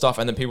that kind of stuff.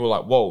 And then people were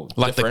like, whoa.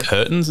 Like different. the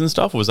curtains and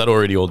stuff? Or was that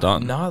already all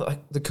done? No,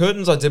 like the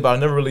curtains I did, but I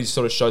never really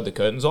sort of showed the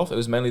curtains off. It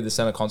was mainly the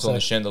center console and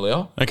the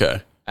chandelier.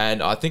 Okay.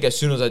 And I think as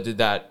soon as I did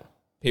that,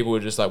 people were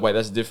just like, wait,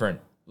 that's different.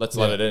 Let's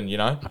let it in, you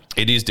know?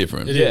 It is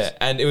different. It is.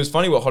 And it was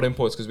funny with Hot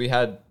Imports because we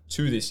had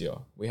 2 this year.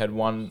 We had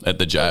one At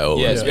the jail.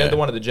 Yes, we had the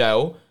one at the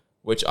jail,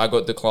 which I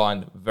got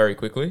declined very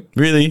quickly.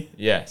 Really?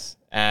 Yes.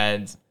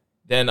 And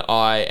then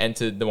I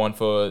entered the one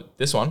for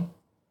this one,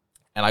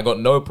 and I got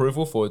no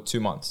approval for 2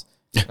 months.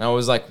 And I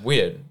was like,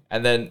 weird.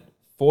 And then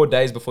 4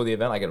 days before the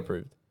event, I get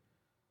approved.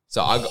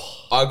 So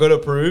I got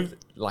approved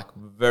like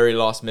very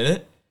last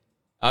minute.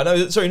 It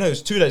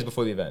was 2 days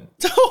before the event.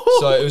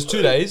 So it was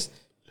 2 days.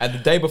 And the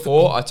day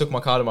before, I took my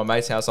car to my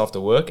mate's house after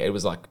work. It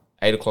was like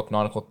 8 o'clock,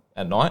 9 o'clock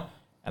at night.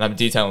 And I'm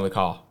detailing the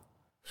car.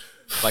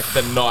 Like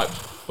the night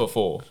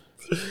before.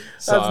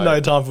 So, That's no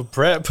time for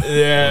prep.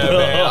 yeah,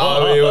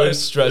 man. It was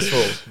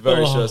stressful.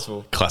 Very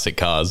stressful. Classic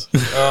cars.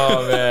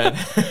 Oh, man.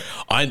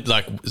 I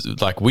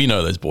like we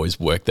know those boys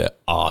work their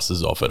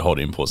asses off at Hot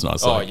Imports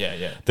Nights. Oh, Like,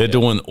 yeah. they're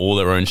doing all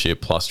their own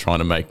shit plus trying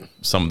to make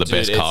some of the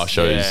best car it's-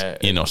 shows yeah,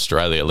 in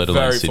Australia, let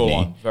alone Very full Sydney.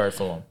 on. Very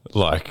full on.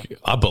 Like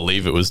I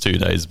believe it was 2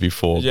 days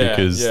before Yeah,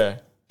 because yeah.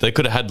 they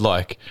could have had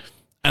like,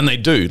 and they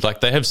do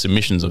like they have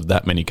submissions of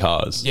that many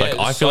cars. Yeah, like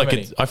I there's feel so like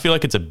many. I feel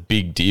like it's a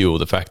big deal.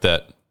 The fact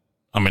that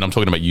I'm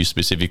talking about you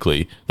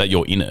specifically that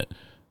you're in it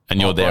and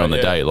you're there bro, on the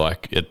yeah. day.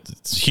 Like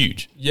it's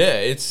huge. Yeah,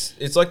 it's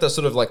like that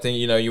sort of like thing,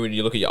 you know, when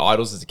you look at your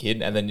idols as a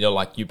kid and then you're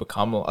like, you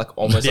become like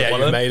almost Yeah, like one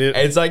you of them. made it.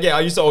 And it's like, yeah,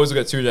 I used to always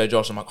look at 2 Day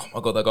Josh. I'm like, oh my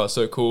God, that guy's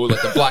so cool.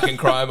 Like the black and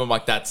chrome. I'm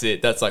like, that's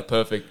it. That's like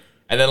perfect.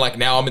 And then like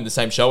now I'm in the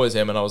same show as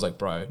him and I was like,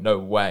 bro, no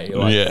way.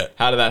 Like, Yeah.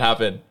 how did that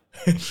happen?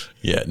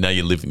 Yeah, now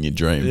you're living your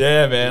dream.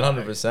 Yeah, man,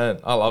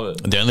 100%. I love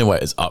it. The only way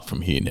is up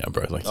from here now,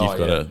 bro. Like you've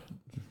got to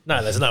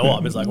No, there's no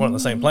up. It's like we're on the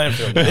same playing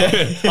field.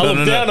 I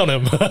look down on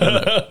him.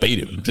 beat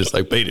him, just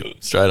like beat him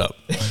straight up.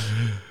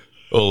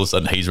 All of a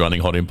sudden, he's running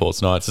Hot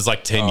Imports Nights. It's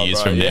like 10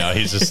 years bro, from yeah. now.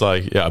 He's just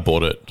like, yeah, I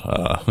bought it.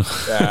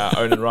 Yeah,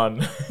 own and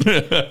run.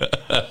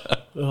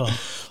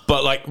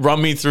 But like,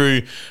 run me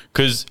through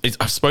because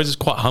I suppose it's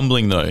quite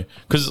humbling though,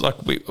 because like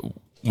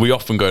we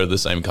often go to the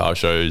same car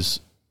shows,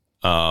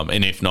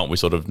 and if not, we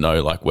sort of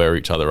know like where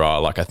each other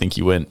are. Like, I think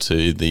you went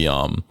to the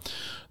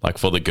like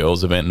for the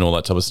girls event and all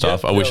that type of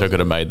stuff. Yeah, I wish I girls could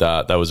have made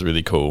that. That was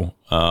really cool.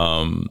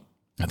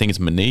 I think it's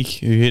Monique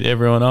who hit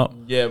everyone up.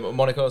 Yeah,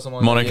 Monica or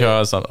something. Monica, Yeah.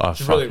 or something. Oh,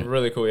 She's fuck. really,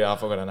 really cool. Yeah, I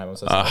forgot her name. I'm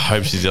so I sorry.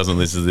 hope she doesn't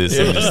listen to this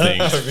and just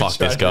thinks, That'd be fuck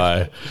this strange.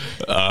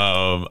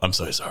 guy. I'm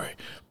so sorry.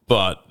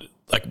 But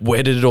like,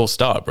 where did it all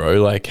start,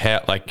 bro? Like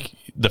how, like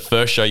the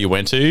first show you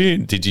went to,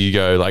 did you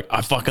go like,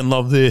 I fucking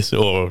love this,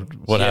 or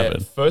what Yeah,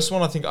 happened? First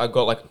one I think I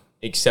got like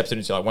accepted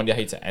into like One Day I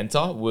Hate to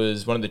Enter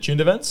was one of the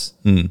tuned events.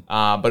 Hmm.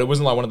 But it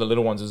wasn't like one of the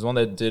little ones. It was one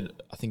they did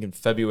I think in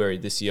February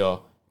this year,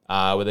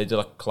 where they did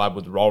like a collab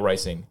with roll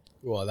racing.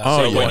 Well, that's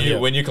Oh, So yeah.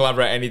 when you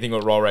collaborate anything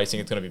with roll racing,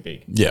 it's gonna be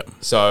big. Yeah.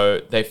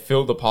 So they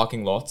filled the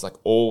parking lots, like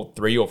all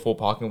 3 or 4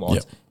 parking lots,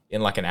 Yep.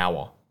 in like an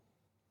hour.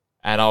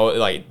 And I was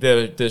like,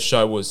 the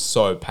show was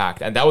so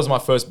packed, and that was my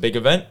first big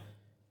event.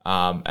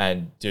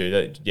 And dude,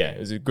 it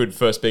was a good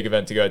first big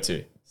event to go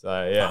to.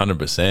 So yeah.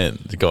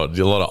 100%. God,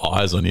 a lot of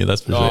eyes on you.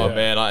 That's for Oh sure.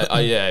 man,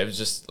 it was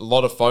just a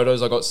lot of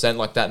photos I got sent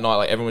like that night.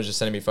 Like everyone was just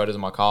sending me photos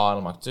of my car, and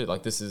I'm like, dude,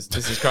 like this is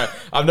great.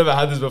 I've never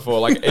had this before.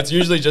 Like it's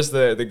usually just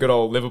the good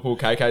old Liverpool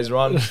KK's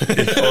run,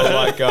 or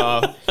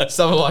like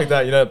something like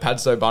that. You know,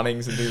 Padstow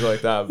Bunnings and things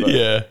like that. But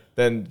Yeah.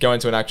 then going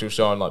to an actual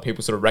show and like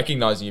people sort of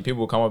recognizing you, people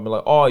will come up and be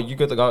like, oh, you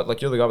got the guy,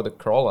 like you're the guy with the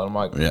Corolla. And I'm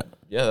like, Yeah.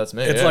 yeah, that's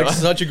me. It's yeah. like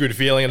such a good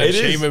feeling and It is,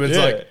 achievement. It's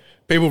yeah. like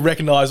people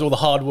recognize all the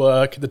hard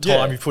work, the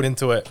time Yeah. you put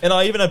into it. And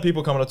I even had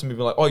people coming up to me and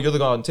be like, oh, you're the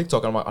guy on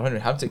TikTok. And I'm like, I don't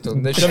even have TikTok.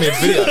 And they show me a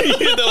video.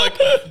 They're like,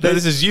 no,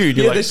 this is you. And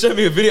you're Yeah, they like, showed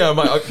me a video. I'm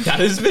like, oh, that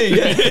is me.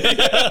 Yeah.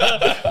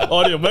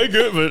 I didn't make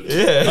it, but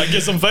Yeah. I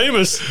guess I'm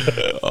famous.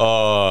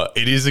 oh,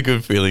 it is a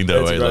good feeling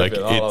though. It's a Eh? great Like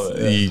feeling. I love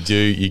it, yeah.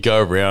 you go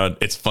around.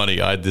 It's funny.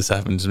 This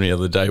happened to me the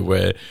other day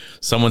where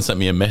someone sent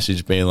me a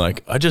message being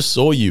like, I just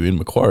saw you in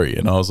Macquarie.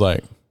 And I was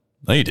like,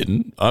 no, you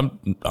didn't.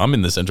 I'm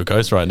in the Central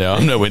Coast right now.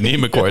 I'm nowhere near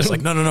Macquarie. It's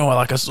like, no.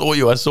 I saw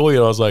you.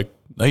 I was like,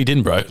 no, you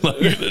didn't, bro.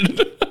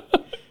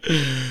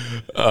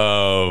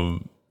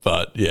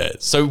 But yeah.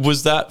 So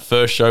was that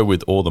first show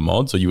with all the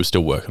mods, or you were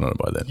still working on it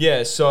by then?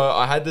 Yeah, so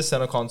I had the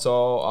center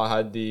console, I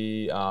had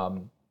the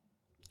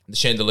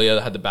chandelier,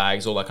 I had the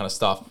bags, all that kind of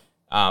stuff.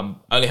 I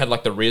only had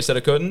like the rear set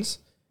of curtains,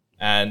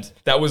 and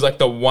that was like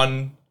the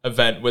one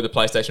event where the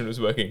PlayStation was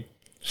working.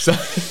 So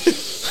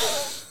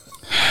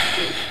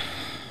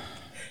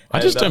I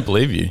just don't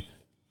believe you.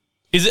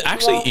 Is it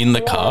actually in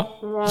the car?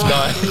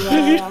 no,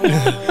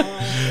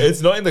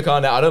 it's not in the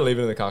car now. I don't leave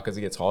it in the car because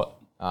it gets hot.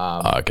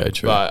 Okay,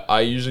 true. But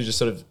I usually just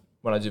sort of,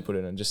 when I do put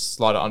it in, just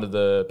slide it under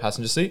the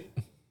passenger seat,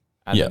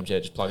 and Yeah. then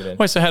just plug it in.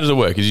 Wait, so how does it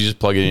work? Is you just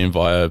plug it in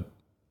via?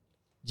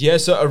 Yeah,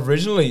 so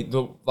originally,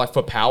 like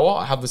for power,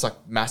 I have this like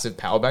massive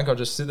power bank. I'll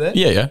just sit there.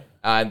 Yeah.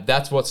 And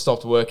that's what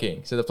stopped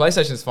working. So the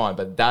PlayStation's fine,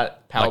 but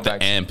that power Like the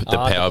bank. amp, the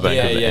power bank.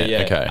 Yeah, of the yeah, amp.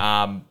 yeah.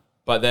 Okay.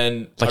 But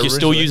then Like you're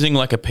still originally- using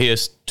like a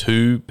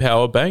PS2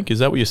 power bank? Is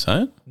that what you're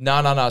saying?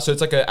 No. So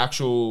it's like an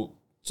actual,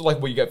 so like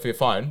what you get for your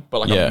phone, but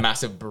like Yeah. a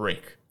massive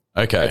brick.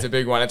 Okay. It's a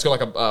big one. It's got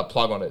like a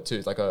plug on it too.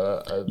 It's like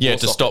a Yeah, wall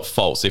to socket. stop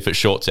faults. If it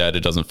shorts out,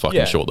 it doesn't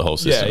fucking short the whole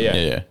system.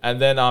 Yeah.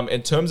 And then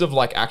in terms of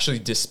like actually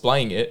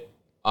displaying it,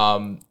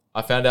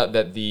 I found out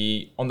that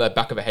on the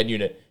back of a head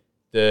unit,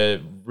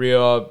 the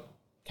rear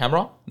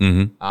camera,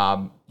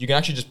 you can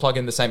actually just plug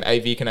in the same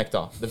AV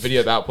connector, the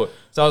video output.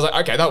 So I was like,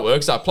 okay, that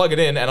works. So I plug it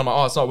in and I'm like,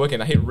 oh, it's not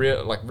working. I hit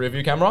rear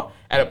view camera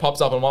and it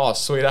pops up and I'm like, oh,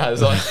 sweet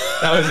as. Like,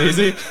 that was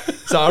easy.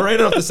 So I ran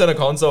it off the center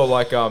console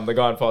like the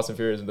guy in Fast and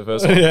Furious in the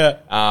first one. Yeah.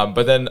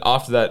 But then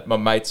after that, my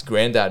mate's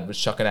granddad was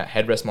chucking out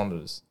headrest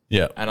monitors.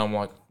 Yeah. And I'm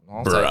like,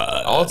 Bruh.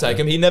 I'll take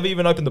him. He never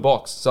even opened the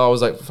box. So I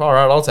was like, all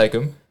right, I'll take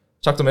him.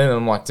 Chucked them in and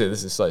I'm like, dude,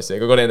 this is so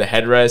sick. I got in the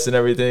headrest and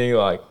everything.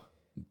 Like,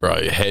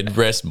 Bro,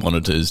 headrest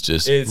monitors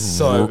just... it's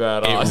so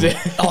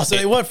badass. Oh, so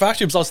they weren't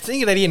factory. Because I was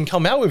thinking that he didn't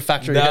come out with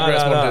factory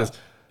headrest monitors.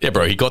 Yeah,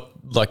 bro, he got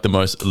like the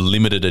most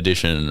limited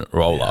edition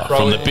roller Bro,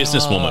 from the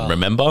businesswoman,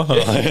 remember?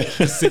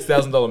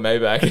 $6,000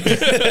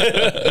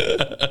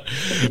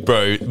 Maybach.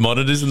 Bro,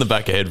 monitors in the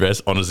back of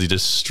headrest honestly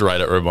just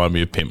straight up remind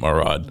me of Pimp My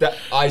Ride.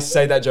 I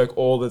say that joke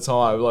all the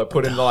time. Like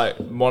put in like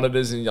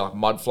monitors and like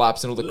mud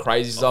flaps and all the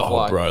crazy stuff. Oh,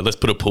 like, bro, let's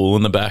put a pool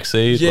in the back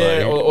seat.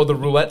 yeah, like, or the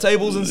roulette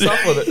tables and stuff.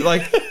 Or the,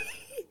 like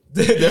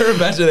their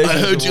imagination. I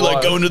heard is you like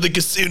wild. going to the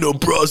casino,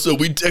 bro, so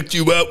we decked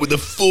you out with a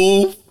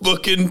full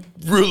fucking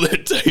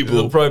roulette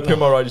table. Bro, Pimp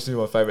My Ride used to be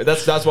my favorite.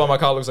 That's why my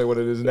car looks like what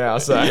it is now.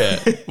 So Yeah,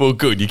 well,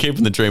 good. You're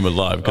keeping the dream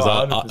alive because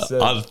Oh,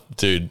 100%.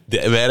 dude,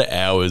 the amount of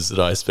hours that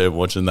I spent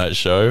watching that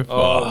show.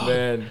 oh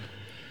man,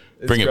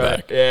 It's Bring it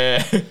great. back.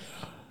 Yeah,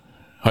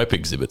 Hope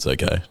Exhibit's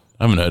okay.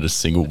 I haven't heard a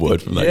single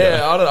word from that yeah.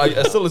 guy.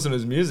 I still listen to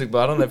his music,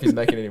 but I don't know if he's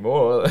making any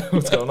more.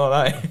 What's going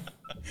on, eh?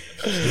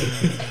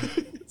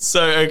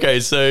 So,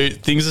 okay, so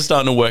things are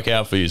starting to work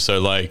out for you.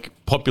 So, like,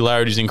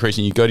 popularity's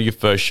increasing. You go to your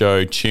first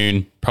show,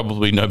 tune,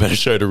 probably no better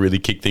show to really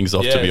kick things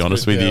off, Yeah, to be it's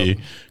honest good, with yeah. you.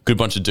 Good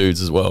bunch of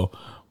dudes as well.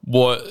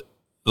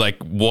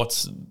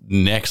 What's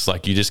next?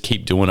 Like, you just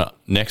keep doing it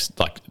next,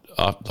 like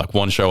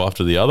one show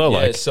after the other? Yeah.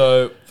 Like,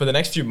 So for the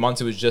next few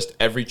months, it was just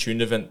every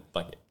tune event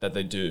like that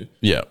they do.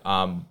 yeah.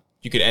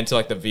 You could enter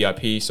like the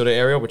VIP sort of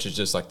area, which is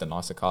just like the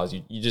nicer cars.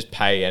 You just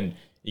pay and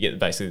you get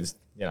basically this,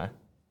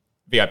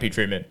 VIP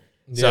treatment.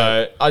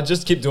 So I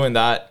just keep doing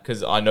that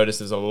because I noticed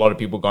there's a lot of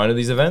people going to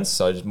these events.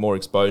 So just more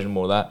exposure,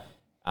 more of that.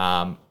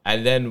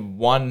 And then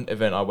one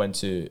event I went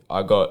to,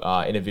 I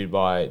got interviewed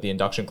by the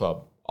Induction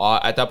Club.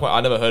 At that point, I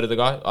never heard of the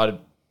guy. I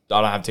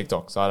don't have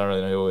TikTok, so I don't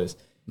really know who he is.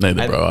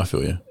 Neither, and- bro. I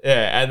feel you.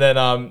 Yeah, and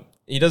then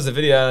he does the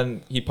video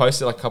and he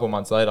posted like a couple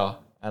months later.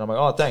 And I'm like,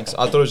 oh, thanks.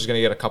 I thought I was just going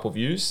to get a couple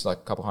views, like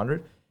a couple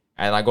hundred.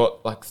 And I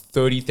got like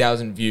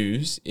 30,000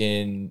 views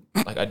in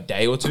like a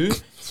day or two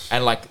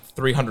and like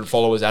 300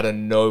 followers out of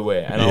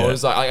nowhere. And Yeah. I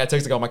was like, I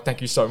texted the guy, I'm like,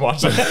 thank you so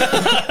much.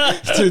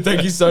 Dude,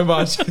 thank you so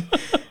much.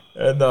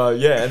 And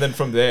and then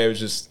from there, it was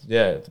just,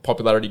 the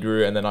popularity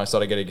grew. And then I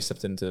started getting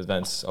accepted into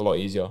events a lot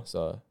easier.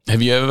 So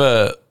Have you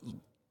ever,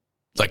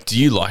 like, do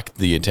you like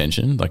the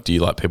attention? Like, do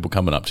you like people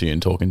coming up to you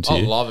and talking to I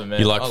you? love it, man.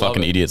 You like I love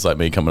fucking it. idiots like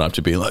me coming up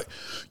to being like,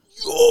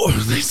 oh,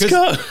 this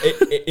guy.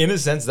 in a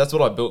sense, that's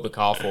what I built the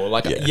car for.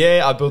 Like,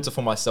 I built it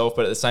for myself,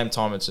 but at the same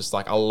time, it's just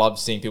like I love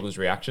seeing people's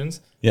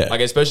reactions. Yeah.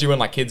 Like, especially when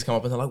like kids come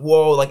up and they're like,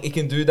 "Whoa, like it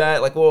can do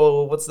that!" Like,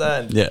 "Whoa, what's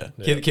that?" And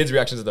Yeah. kids'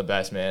 reactions are the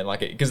best, man.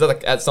 Like, because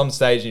like at some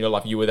stage in your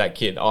life, you were that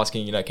kid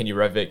asking, can you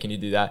rev it? Can you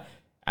do that?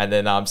 And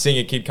then seeing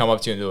a kid come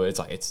up to you and do it, it's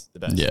like it's the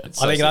best. Yeah.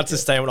 It's I think so that's the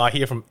sick, statement I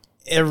hear from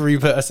every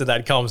person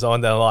that comes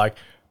on. They're like,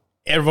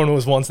 everyone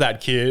always wants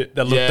that kid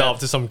that looked up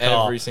to some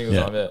car. every single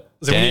Yeah. time. Yeah.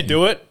 So when you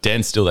do it,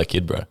 Dan's still that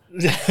kid, bro.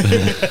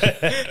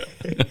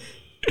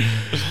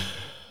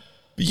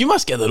 But you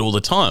must get that all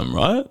the time,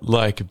 right?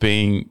 Like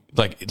being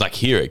like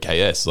here at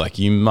KS, like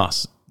you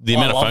must. The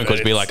amount of love phone calls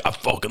it. be like, I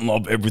fucking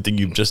love everything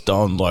you've just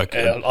done. Like,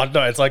 I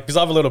know it's like because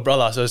I have a little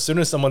brother. So as soon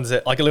as someone's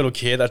like a little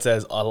kid that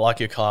says, "I like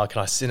your car,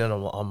 can I sit in?"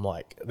 I'm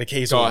like, the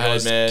keys Go are ahead,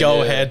 yours. man. Go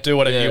Yeah. ahead, do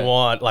whatever you Yeah.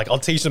 want. Like I'll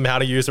teach them how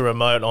to use the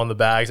remote on the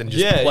bags and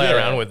just play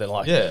around with it.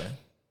 Like yeah.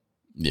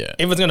 yeah.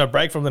 if it's gonna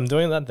break from them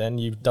doing that, then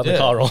you've done the Yeah.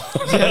 car wrong.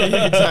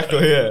 Yeah,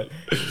 exactly. Yeah.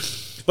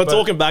 But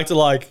talking back to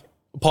like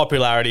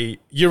popularity,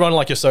 you run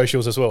like your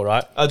socials as well,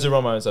 right? I do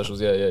run my own socials.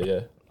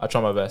 Yeah. I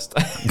try my best.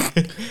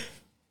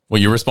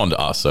 Well, you respond to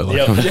us, so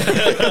like,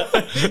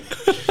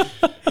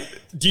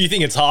 Do you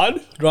think it's hard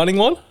running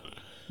one?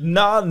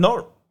 Nah,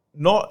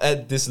 not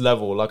at this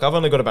level. Like I've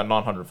only got about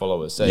 900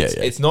 followers, so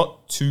it's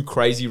not too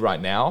crazy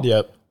right now.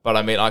 Yep. But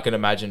I mean, I can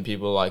imagine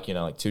people like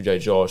like 2J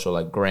Josh or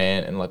like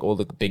Grant and like all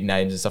the big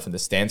names and stuff in the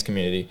stance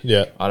community.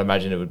 Yeah. I'd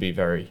imagine it would be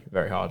very,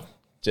 very hard.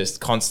 Just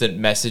constant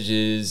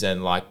messages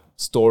and like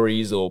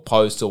stories or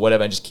posts or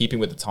whatever, and just keeping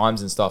with the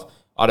times and stuff.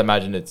 I'd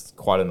imagine it's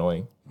quite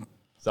annoying.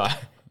 So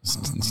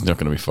it's not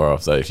going to be far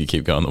off though if you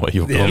keep going the way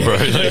you're going, bro.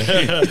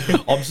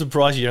 I'm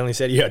surprised you only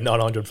said you had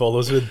 900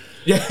 followers with.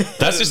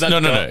 That's just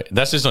no.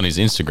 That's just on his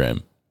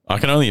Instagram. I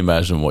can only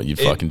imagine what you'd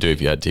fucking do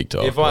if you had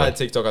TikTok. if I had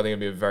TikTok, I think it'd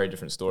be a very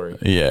different story.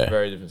 Yeah.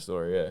 Very different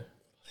story. Yeah.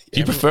 Do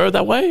you prefer it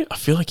that way? I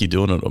feel like you're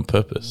doing it on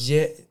purpose.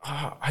 Yeah,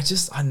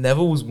 I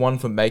never was one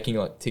for making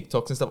like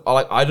TikToks and stuff.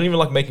 I don't even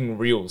like making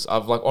reels.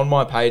 I've like on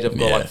my page I've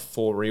got Yeah. like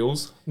 4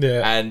 reels.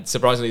 Yeah. And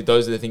surprisingly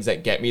those are the things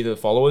that get me the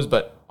followers,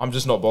 but I'm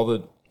just not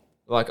bothered.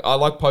 Like I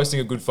like posting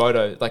a good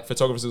photo. Like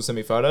photographers will send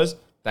me photos.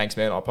 Thanks,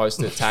 man. I'll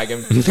post it, tag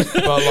him.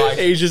 But like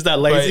He's just that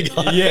lazy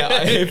but, guy.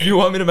 yeah, if you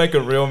want me to make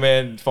a reel,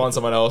 man, find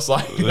someone else.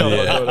 Like I'm not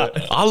doing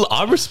it.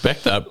 I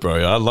respect that, bro.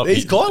 I love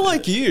He's quite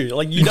like you.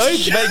 Like you don't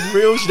make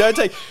reels. You don't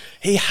take.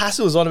 He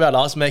hassles on about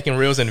us making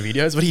reels and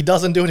videos, but he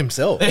doesn't do it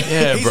himself.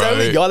 Yeah, He's bro. the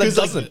only guy that 'Cause,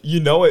 like, doesn't.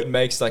 it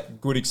makes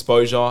like good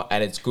exposure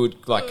and it's good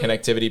like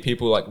connectivity.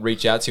 People like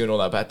reach out to you and all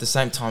that, but at the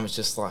same time, it's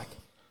just like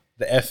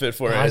The effort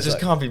for it. I is just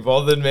like, can't be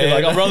bothered, man.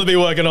 Like I'd rather be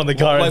working on the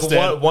car like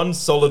instead. one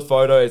solid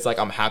photo. It's like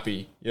I'm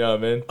happy. You know what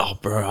I mean? Oh,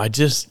 bro,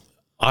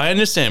 I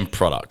understand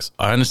products.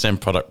 I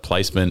understand product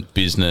placement,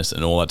 business,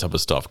 and all that type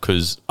of stuff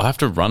because I have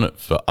to run it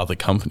for other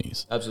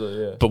companies.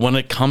 Absolutely, yeah. But when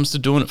it comes to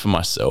doing it for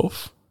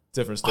myself,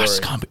 Different I story.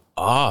 just can't be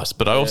asked.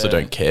 But I also Yeah.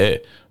 don't care.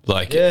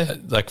 Like, Yeah.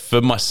 like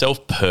for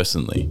myself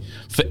personally,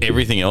 for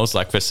everything else,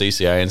 like for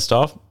CCA and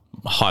stuff,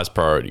 highest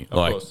priority.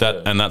 Like course, that,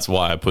 yeah. and that's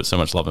why I put so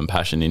much love and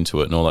passion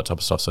into it and all that type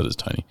of stuff. So does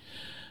Tony.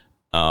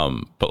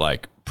 But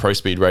like pro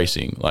speed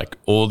racing, like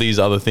all these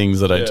other things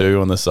that I Yeah.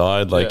 do on the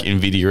side, like Yeah.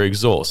 NVIDIA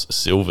exhaust,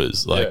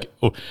 silvers, like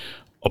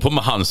I'll put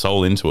my heart and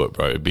soul into it,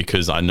 bro,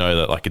 because I know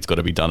that like it's got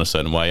to be done a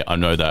certain way. I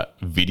know that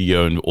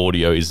video and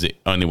audio is the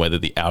only way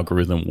that the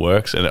algorithm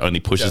works, and it only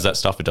pushes that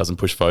stuff. It doesn't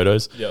push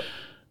photos. Yep.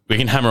 We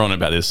can hammer on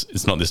about this.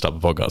 It's not this type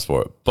of podcast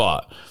for it,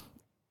 but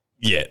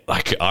yeah,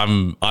 like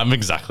I'm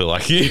exactly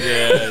like you.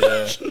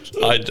 Yeah.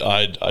 I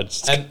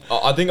just And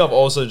I think I've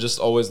also just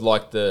always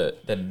liked the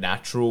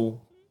natural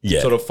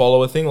Yeah. sort of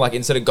follower thing. Like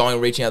instead of going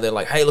reaching out there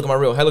like, hey, look at my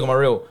reel. Hey, look at my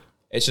reel.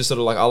 It's just sort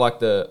of like I like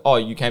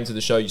you came to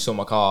the show, you saw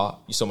my car,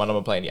 you saw my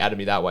number plate, and you added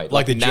me that way.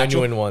 Like the natural-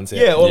 genuine ones,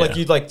 Yeah, or Yeah. like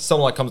you like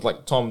someone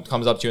like Tom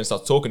comes up to you and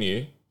starts talking to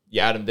you. You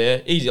add him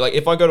there, easy. Like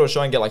if I go to a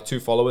show and get like 2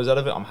 followers out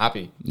of it, I'm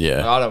happy. Yeah.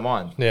 Like, I don't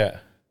mind. Yeah.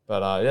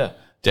 But yeah.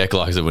 Deck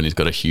likes it when he's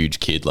got a huge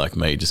kid like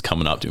me just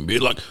coming up to him and be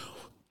like,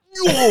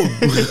 yo.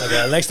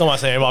 Okay, next time I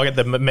see him, I'll get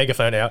the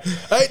megaphone out.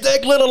 Hey,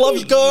 Declan, I love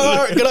your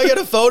car. Can I get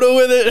a photo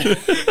with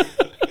it?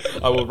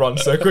 I will run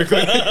so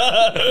quickly.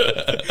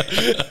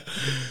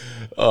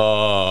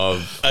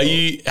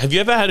 Have you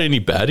ever had any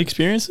bad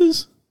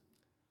experiences?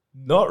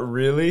 Not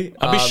really.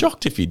 I'd be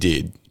shocked if you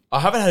did.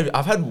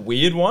 I've had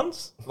weird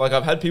ones. Like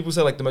I've had people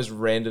say like the most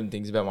random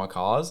things about my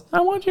cars.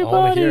 I want your I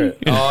want to hear it.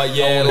 Oh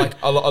yeah, like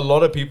a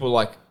lot of people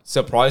like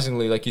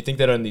surprisingly like you think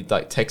they'd only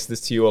like text this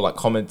to you or like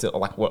comment it,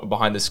 like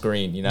behind the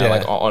screen, you know, Yeah.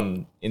 like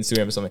on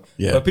Instagram or something.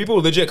 Yeah. But people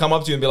legit come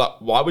up to you and be like,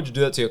 "Why would you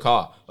do that to your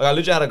car?" Like I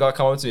legit had a guy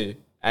come up to you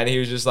and he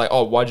was just like,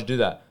 "Oh, why'd you do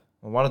that?"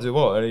 Well, why'd I do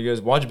what? And he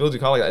goes, "Why'd you build your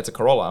car like that? It's a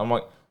Corolla." I'm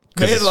like,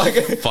 "Man, it's like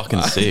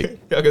fucking sick.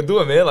 I can do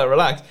it, man. Like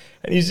relax."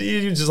 And he's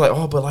just like,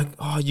 "Oh, but like,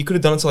 you could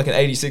have done it to like an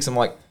 86." I'm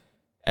like.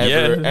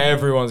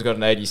 Everyone's got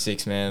an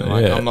 86, man.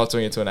 Like, Yeah. I'm not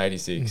doing it to an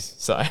 86.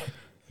 So,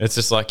 It's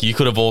just like you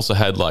could have also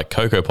had like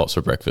Cocoa Pops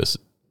for breakfast.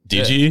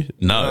 Did Yeah. you?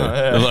 No.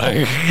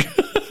 yeah.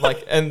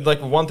 Like,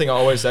 like one thing I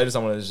always say to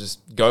someone is just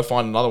go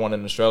find another one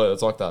in Australia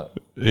that's like that.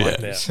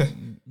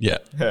 yeah.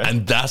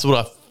 And that's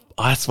what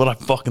I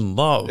fucking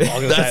love.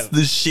 That's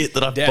the shit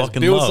that I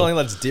fucking build love. something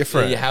that's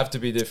different. You have to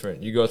be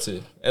different. You got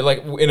to. And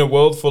like in a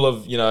world full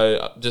of,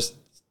 just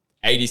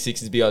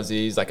 86s,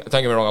 BRZs, like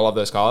don't get me wrong, I love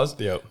those cars.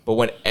 Yep. But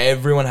when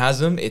everyone has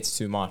them, it's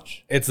too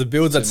much. It's the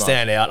builds that Too much.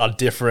 stand out are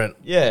different.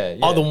 Yeah.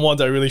 Are the ones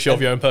that really show off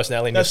your own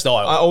personality and your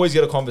style. I always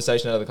get a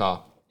conversation out of the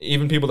car.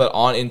 Even people that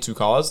aren't into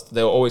cars,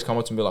 they'll always come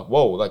up to me and be like,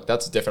 "Whoa, like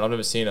that's different. I've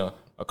never seen a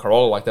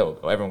Corolla like that."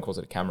 Well, everyone calls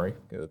it a Camry,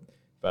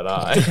 but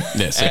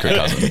Yeah, secret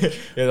cousin. yeah,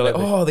 they're like,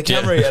 "Oh, the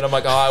Camry," and I'm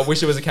like, "Oh, I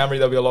wish it was a Camry.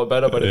 That'd be a lot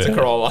better, but it's a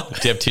Corolla."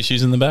 Do you have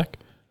tissues in the back?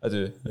 I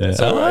do. Yeah.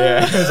 So,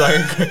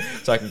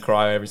 so I can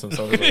cry every time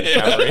someone says like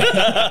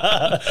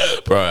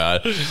Camry. Bro,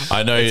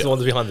 I know. It's the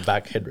ones behind the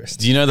back headrest.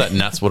 Do you know that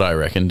Nat's What I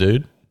Reckon,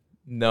 dude?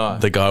 No,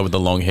 The guy with the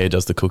long hair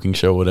does the cooking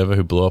show or whatever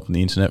who blew up on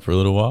the internet for a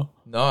little while?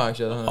 no,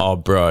 actually, I don't know. Oh,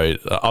 bro.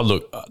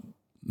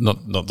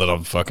 Look, not that I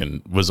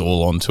fucking was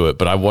all onto it,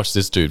 but I watched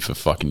this dude for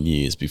fucking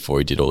years before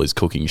he did all his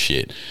cooking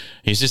shit.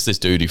 He's just this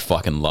dude who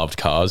fucking loved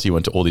cars. He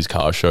went to all these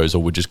car shows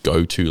or would just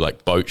go to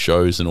like boat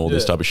shows and all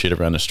this Yeah. type of shit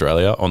around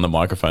Australia on the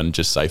microphone and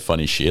just say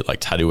funny shit like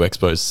tattoo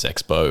expos,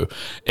 sexpo,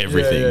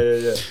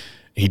 everything. Yeah.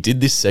 He did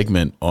this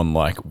segment on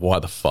like why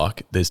the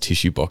fuck there's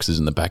tissue boxes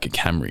in the back of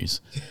Camrys.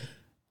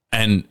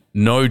 And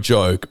no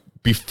joke,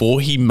 before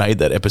he made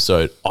that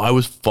episode, I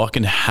was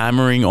fucking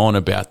hammering on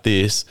about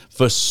this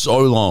for so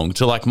long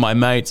to like my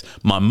mates,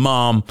 my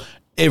mom,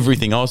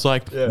 everything. I was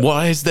like,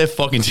 why is there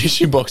fucking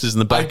tissue boxes in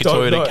the back of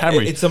Toyota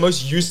Camry? It's the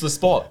most useless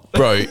spot.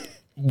 Bro,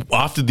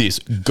 after this,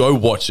 go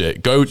watch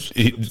it.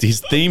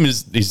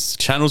 His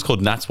channel's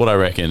called Nat's What I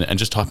Reckon, and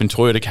just type in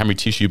Toyota Camry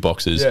tissue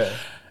boxes. Yeah.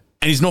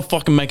 And he's not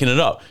fucking making it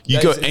up. You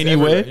Yeah, go it's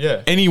anywhere, everywhere,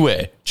 yeah.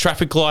 anywhere.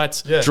 Traffic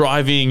lights, Yeah.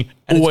 driving,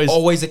 And always, it's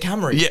always a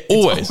Camry. Yeah, It's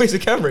always. always a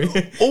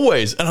Camry.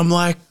 always. And I'm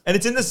like, And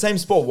it's in the same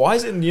spot. Why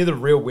is it near the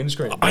real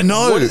windscreen? I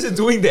know. What is it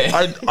doing there?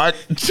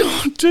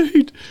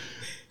 dude,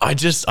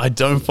 I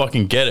don't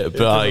fucking get it. But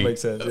doesn't make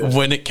sense, yeah.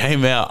 when it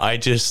came out,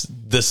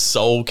 the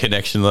soul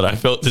connection that I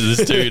felt to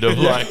this dude of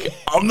like,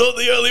 I'm not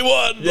the only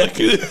one.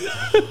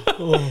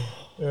 Like,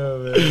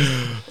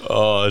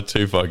 oh,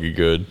 too fucking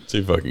good.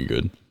 Too fucking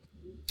good.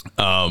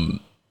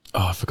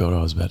 I forgot what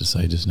I was about to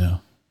say just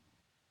now.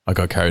 I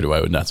got carried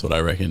away with That's What I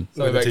Reckon.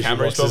 Something about tissue Camrys,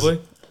 boxes.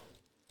 probably.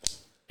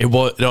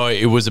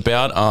 It was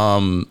about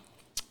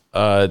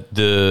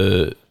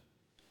the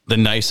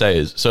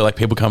naysayers. So like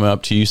people coming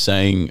up to you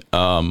saying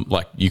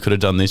like you could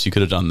have done this, you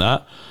could have done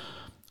that.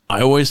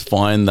 I always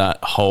find that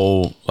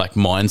whole like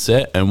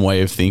mindset and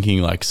way of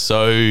thinking like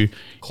so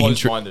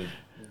Close-minded.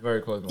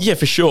 Very close-minded. yeah,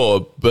 for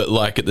sure. But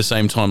like at the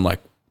same time,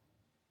 like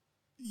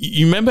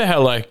you remember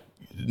how like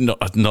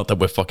not that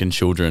we're fucking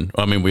children.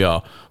 I mean, we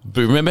are.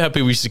 But remember how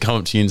people used to come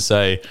up to you and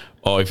say,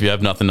 "Oh, if you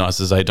have nothing nice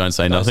to say, don't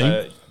say nothing."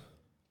 So,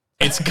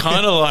 It's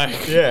kind of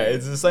like yeah,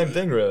 it's the same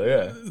thing, really.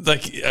 Yeah.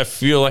 like I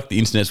feel like the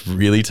internet's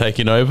really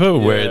taken over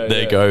where Yeah,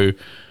 they yeah. go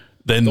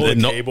then All they're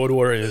the not. keyboard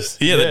warriors.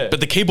 Yeah. But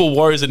the keyboard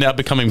warriors are now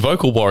becoming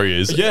vocal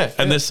warriors. Yeah,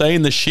 and they're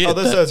saying the shit. Oh,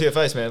 that's that- so to your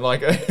face, man.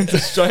 Like,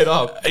 straight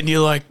up. and you're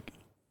like,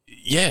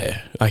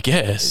 yeah, I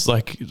guess.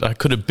 Like, I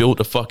could have built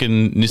a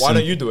fucking Nissan. Why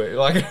don't you do it?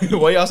 Like,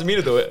 why are you asking me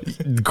to do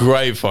it?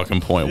 Great fucking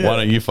point. Why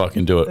don't you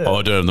fucking do it? Oh,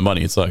 I don't have the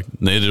money. It's like,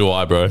 neither do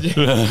I, bro.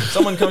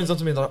 Someone comes up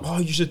to me and they're like, oh,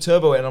 you should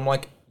turbo it. And I'm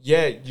like,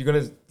 yeah, you're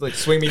going to like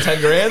swing me 10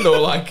 grand or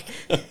like,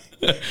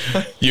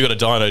 You got a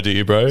dyno, do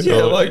you, bro?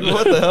 yeah, Or- like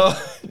what the hell?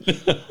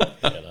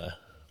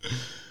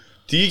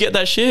 do you get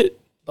that shit?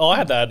 Oh, I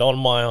had that on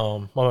my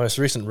my most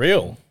recent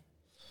reel.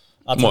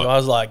 I What?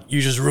 was like,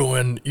 you just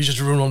ruined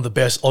one of the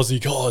best Aussie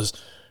cars.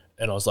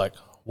 And I was like,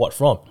 what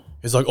from?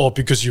 He's like, oh,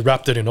 because you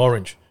wrapped it in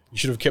orange. You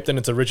should have kept it in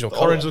its original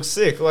color. Orange looks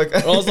sick. Like,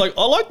 I was like,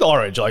 I like the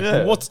orange. Like,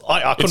 Yeah.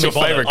 I couldn't your be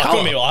bothered. favourite I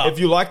couldn't colour. be- if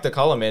you like the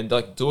color, man,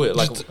 like do it.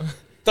 Like, that's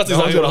no exactly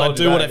one's what gonna I hold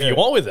do. you back, Whatever you yeah.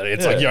 want with it.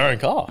 It's like Yeah. your own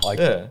car. Like,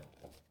 yeah.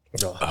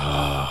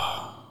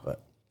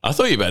 I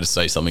thought you were about to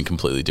say something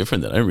completely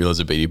different then. I didn't realize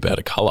it'd be about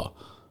a colour.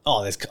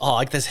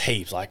 there's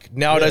heaps. Like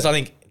nowadays, I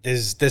think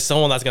there's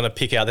someone that's gonna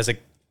pick out.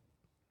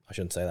 I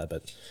shouldn't say that,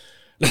 but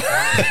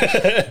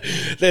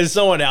there's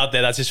someone out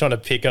there that's just trying to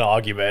pick an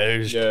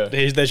argument. Yeah.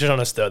 They're just trying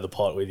to stir the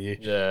pot with you.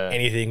 Yeah.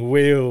 Anything,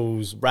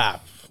 wheels,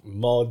 rap,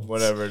 mods,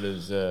 Whatever it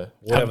is.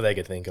 whatever they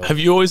could think of. Have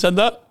you always had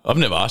that? I've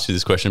never asked you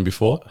this question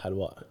before. Had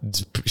what?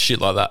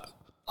 Shit like that.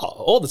 Oh,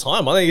 all the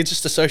time. I think it's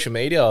just a social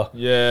media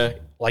Yeah.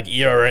 like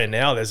era right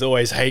now. There's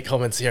always hate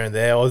comments here and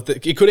there, or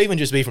it could even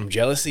just be from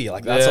jealousy.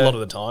 Like that's a Yeah. lot of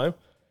the time.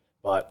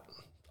 But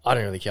I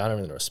don't really care. I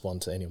don't really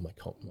respond to any of my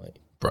comments.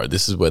 Bro,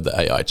 this is where the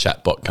AI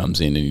chatbot comes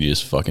in and you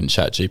just fucking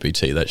chat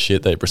GPT that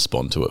shit. They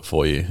respond to it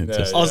for you. It's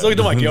just- I was talking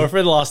to my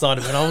girlfriend last night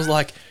and I was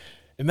like,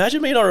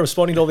 imagine me not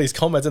responding to all these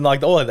comments and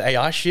like all the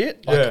AI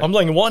shit. Like, Yeah. I'm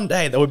like, one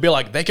day they would be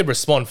like, they could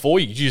respond for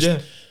you. You just, Yeah.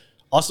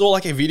 I saw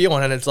like a video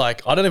on it and it's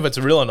like, I don't know if it's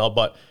real or not,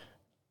 but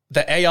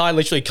the AI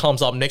literally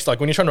comes up next. Like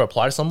when you're trying to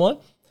reply to someone,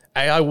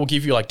 AI will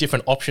give you like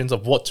different options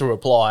of what to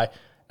reply.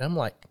 And I'm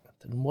like,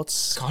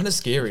 what's Kind of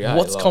scary. Eh?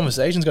 what's Like,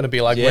 conversations going to be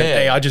like when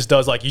Yeah. AI just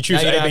does like you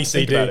choose now you don't A, have B, to C,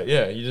 think D. about it.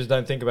 Yeah, you just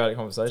don't think about it in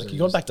conversation. You're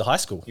going back to high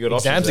school. You got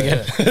exams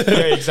options again.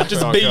 there, yeah, exactly.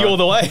 Just Oh, beat you God. all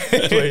the way.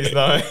 Please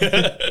no.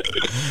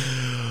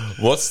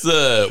 What's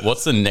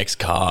the next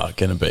car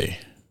gonna be?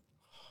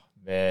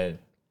 Man.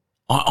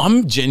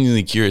 I'm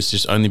genuinely curious,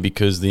 just only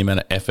because the amount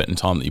of effort and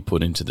time that you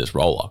put into this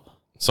roller.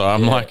 So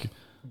I'm like,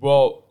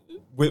 Well,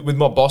 with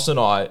my boss and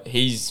I,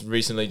 he's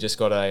recently just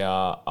got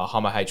a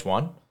Hummer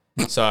H1.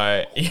 So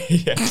yeah,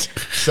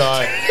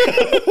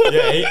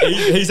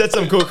 he's had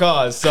some cool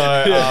cars. So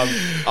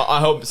I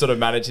help sort of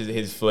manage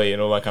his fleet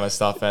and all that kind of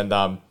stuff. And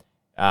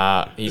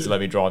he's let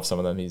me drive some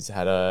of them. He's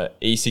had a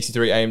E63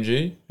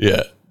 AMG.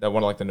 yeah, They're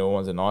one of like the newer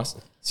ones are nice.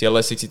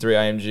 CLS 63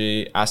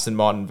 AMG, Aston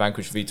Martin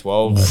Vanquish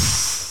V12.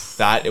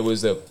 It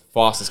was the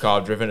fastest car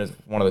I've driven. It's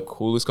one of the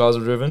coolest cars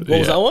I've driven. What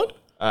was Yeah. that one?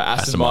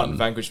 Aston Martin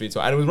Vanquish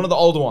V12, and it was one of the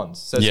older ones.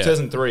 So it's Yeah.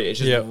 2003. It's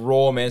just Yeah.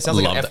 raw, man. It sounds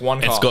like Love an that.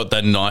 F1 car. It's got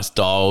that nice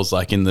dials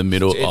like in the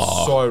middle.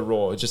 It's so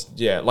raw. It just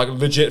like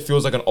legit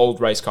feels like an old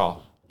race car,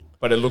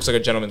 but it looks like a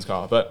gentleman's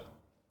car. But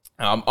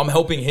I'm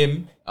helping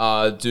him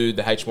do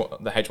the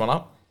H1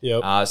 up.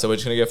 Yep. So we're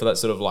just gonna go for that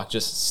sort of like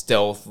just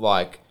stealth,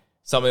 like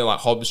something like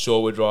Hobbs Shaw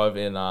would drive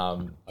in.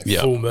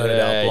 Yeah. Full murdered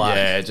out black.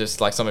 Yeah, just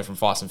like something from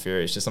Fast and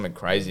Furious, just something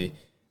crazy.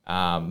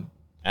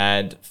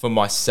 And for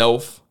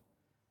myself,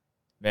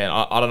 man,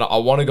 I don't know. I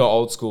want to go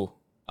old school.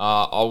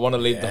 I want to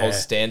leave the whole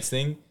stance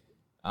thing.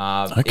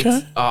 Okay.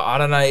 It's, I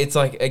don't know. It's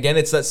like, again,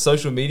 it's that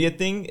social media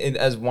thing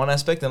as one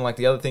aspect. And like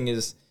the other thing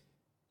is,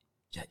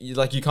 you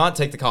can't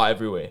take the car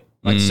everywhere.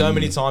 Like so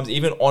many times,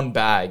 even on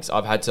bags,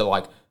 I've had to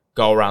like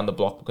go around the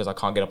block because I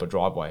can't get up a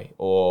driveway,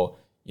 or,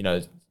 you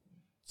know,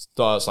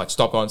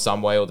 stop going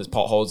some way, or there's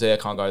potholes there, I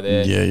can't go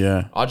there.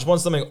 Yeah. I just want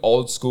something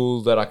old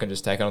school that I can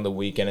just take on the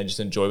weekend and just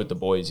enjoy with the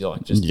boys. You're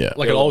like, just Yeah.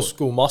 Like an old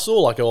school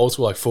muscle, like an old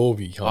school like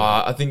 4B kind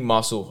of. I think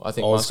muscle. Old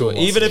Muscle. school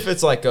Even muscle. if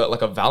it's like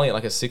a Valiant,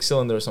 like a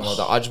 6-cylinder or something like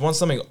that. I just want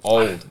something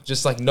old,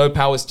 just like no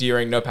power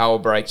steering, no power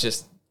brakes,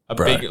 just a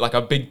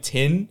Bro. big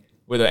tin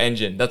with an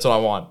engine. That's what I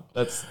want.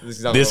 That's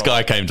exactly This what I guy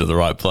want. came to the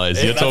right place.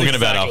 You're that's talking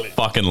about our exactly-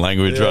 fucking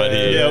language right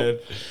here.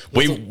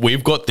 Yeah.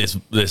 We've got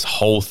this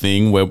whole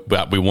thing where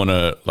we want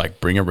to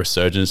like bring a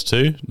resurgence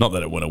to. Not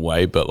that it went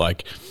away, but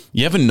like,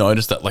 you ever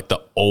notice that like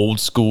the old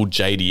school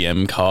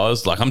JDM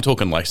cars, like I'm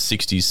talking like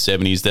 60s,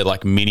 70s, they're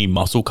like mini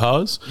muscle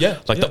cars. Yeah,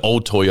 Like yeah. the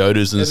old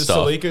Toyotas and Yeah, the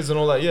stuff. Celicas and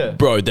all that. Yeah,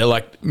 Bro, they're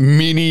like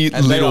mini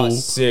and they little. are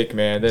sick,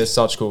 man. They're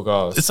such cool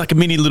cars. It's like a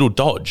mini little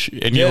Dodge,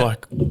 and you're Yeah.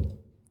 like,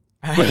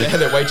 And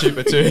they're way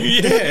cheaper too.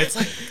 Yeah, it's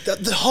like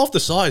they're half the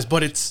size,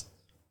 but it's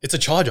a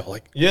Charger.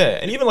 Like, Yeah,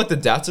 and even like the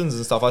Datsuns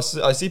and stuff. I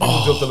see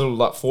people do up the little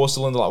like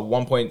 4-cylinder, like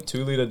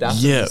 1.2 liter Datsuns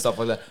Yeah. and stuff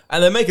like that,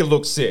 and they make it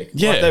look sick.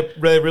 Yeah. Like,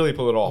 they really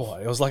pull it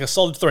off. it was like a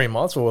solid 3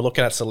 months where we're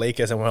looking at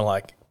Celicas and we're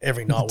like,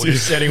 every night we're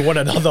just setting one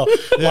another,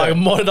 like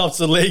modded up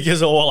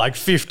Celicas or like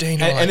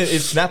 15. And it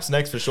snaps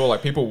next for sure.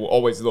 Like people will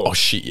always look. oh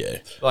shit, yeah,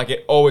 Like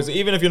it always,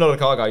 even if you're not a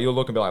car guy, you'll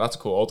look and be like, "That's a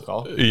cool old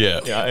car."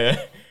 yeah, Yeah,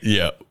 yeah.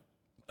 yeah.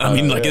 I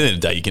mean, like at the end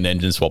of the day, you can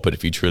engine swap it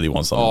if you truly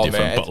want something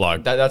different. Man, but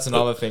like that's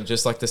another thing.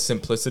 Just like the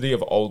simplicity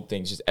of old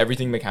things, just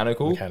everything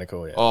mechanical.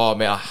 Mechanical, yeah. Oh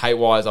man, I hate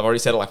wires. I've already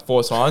said it like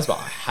 4 times, but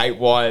I hate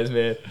wires,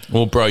 man.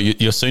 well, bro,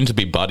 you're soon to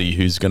be buddy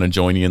who's going to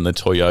join you in the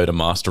Toyota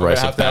Master Race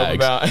have of to help him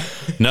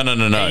bags.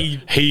 No.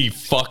 He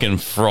fucking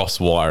frost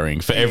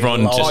wiring for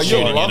everyone. loves Just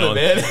you'll tuning in love on,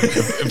 it, man.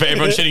 for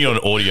everyone tuning in on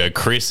audio.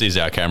 Chris is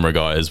our camera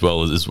guy as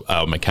well as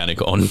our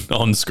mechanic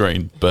on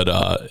screen,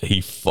 but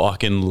he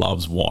fucking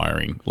loves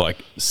wiring, like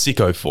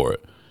sicko for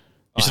it.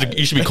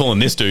 You should be calling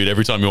this dude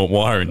every time you want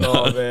wiring.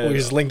 Oh man, We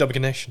just linked up a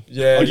connection.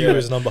 Yeah, I'll give yeah. you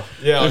his number.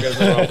 yeah, I'll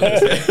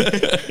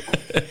go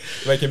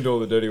make him do all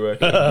the dirty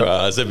work.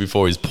 I said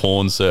before, his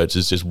porn search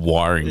is just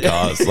wiring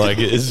cars. Like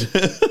it is.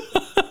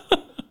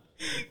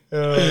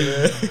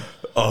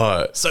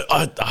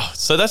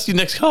 So that's your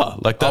next car.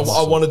 Like I that's.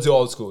 want to do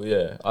old school.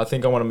 Yeah, I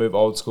think I want to move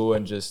old school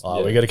and just. Oh,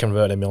 yeah. we got to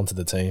convert him onto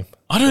the team.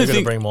 I don't We got to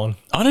think. bring him on.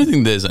 I don't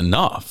think there's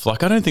enough.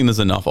 Like I don't think there's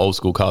enough old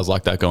school cars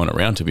like that going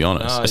around. To be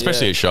honest,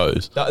 especially yeah. at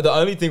shows. The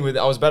only thing with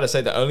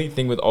the only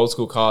thing with old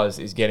school cars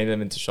is getting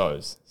them into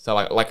shows. So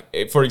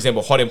like for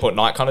example, hot import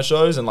night kind of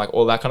shows and like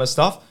all that kind of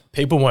stuff.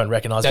 People won't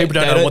recognize. People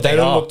don't know what they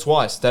don't are. look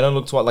twice. They don't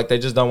look twice. Like they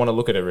just don't want to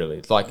look at it really.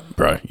 It's like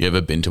Bro, you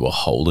ever been to a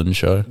Holden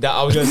show? that.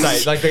 I was gonna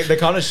say like the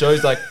kind of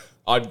shows like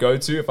I'd go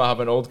to if I have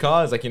an old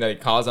car. It's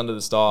like Cars Under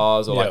the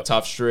Stars or Yeah. like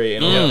Tough Street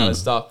and all that kind of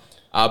stuff.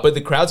 But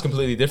the crowd's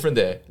completely different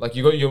there. Like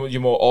you got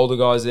your more older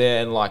guys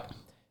there, and like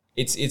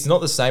it's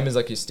not the same as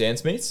like your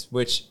stance meets.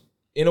 Which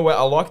in a way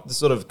I like the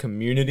sort of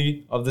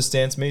community of the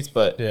stance meets,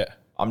 but Yeah.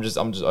 I'm just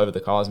over the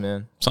cars,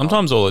 man.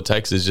 Sometimes all it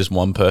takes is just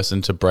one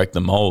person to break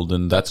the mold,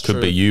 and that could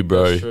true. be you,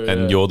 bro. That's true,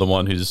 and yeah. you're the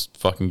one who's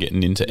fucking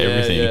getting into yeah.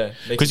 everything.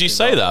 Makes Because you me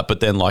say laugh. that, but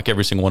then like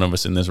every single one of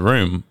us in this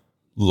room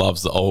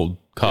loves the old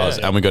cars,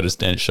 Yeah. and we go to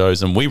stand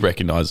shows and we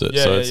recognize it.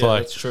 Yeah, so yeah, it's yeah,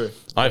 like that's true.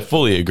 I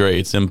fully agree.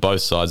 It's in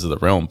both sides of the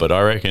realm, but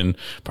I reckon,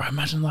 bro,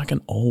 imagine like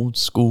an old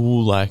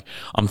school, like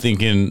I'm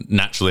thinking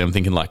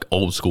like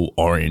old school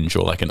orange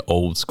or like an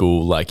old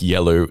school like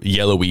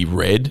yellowy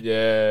red.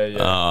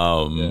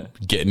 Yeah.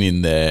 Getting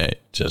in there,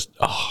 just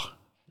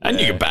and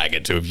you can bag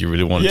it too if you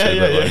really wanted to.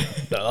 But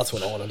like, No, that's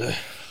what I want to do.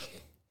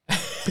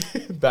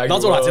 Bag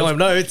That's of what I tell worlds. him.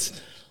 No,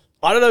 it's.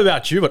 I don't know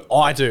about you, but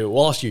I do.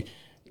 We'll ask you.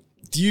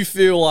 Do you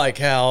feel like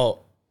how?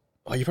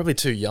 Oh, you're probably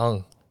too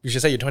young. You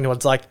should say you're 21.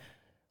 It's like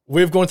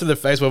we've gone through the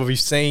phase where we've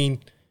seen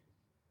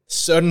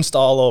certain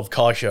style of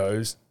car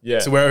shows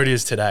to where it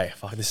is today.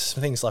 Fuck, this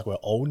thing's like we're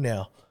old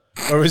now.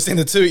 Where we've seen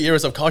the 2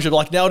 eras of car shows.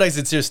 Like nowadays,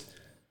 it's just.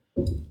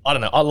 I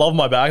don't know. I love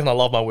my bags and I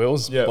love my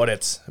wheels, but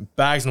it's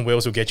bags and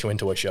wheels will get you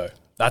into a show.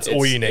 That's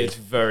all you need. It's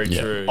very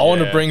true. I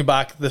want to bring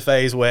back the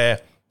phase where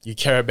you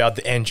care about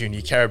the engine,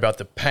 you care about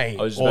the paint,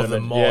 was just all about the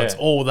to mods,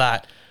 all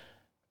that.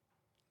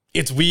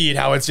 It's weird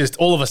how it's just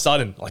all of a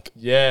sudden, like,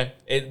 You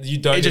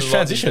don't. It just do a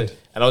lot of transitioned. things.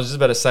 And I was just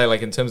about to say,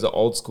 like in terms of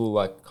old school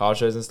like car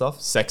shows and stuff,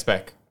 sex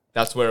spec.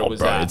 That's where it was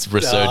bro, at. it's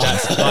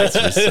resurgence. It's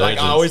resurgence. Like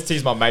I always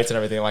tease my mates and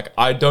everything. Like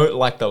I don't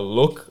like the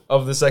look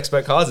of the sex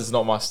spec cars. It's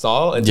not my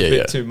style. It's a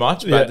bit too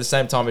much. But at the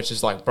same time, it's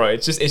just like, bro,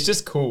 it's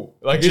just cool.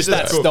 Like it's Just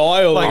that cool.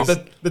 style. Like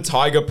the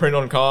tiger print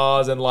on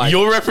cars and like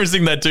You're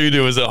referencing that dude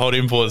who was a hot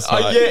import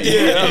site.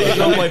 yeah.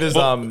 Not like this.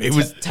 It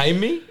was- Tame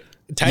Me.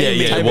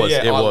 It was.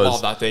 I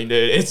love that thing,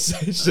 dude. It's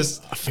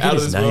just out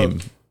of his this name.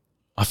 world.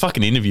 I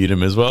fucking interviewed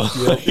him as well.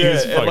 he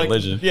was a and fucking like,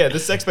 legend. Yeah, the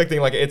sex spec thing,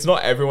 like it's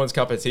not everyone's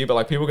cup of tea, but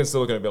like people can still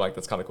look at it and be like,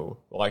 that's kind of cool.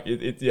 Like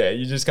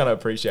you just kind of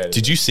appreciate it.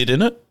 Did you sit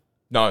in it?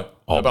 No,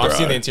 Oh, but I've bro.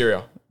 seen the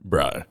interior.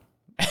 Bro.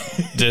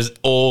 Just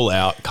all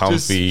out Just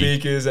comfy.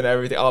 speakers and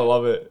everything. I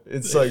love it.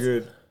 It's so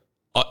good.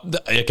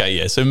 Okay,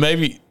 yeah. So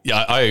maybe,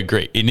 I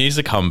agree. It needs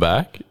to come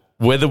back,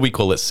 whether we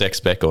call it sex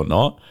spec or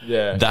not.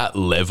 Yeah. That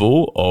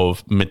level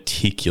of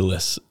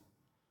meticulous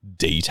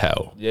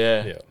detail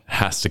Yeah.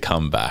 has to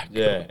come back.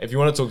 Yeah. If you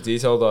want to talk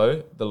detail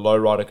though, the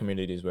lowrider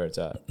community is where it's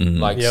at. Mm-hmm.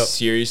 Like Yep.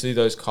 seriously,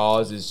 those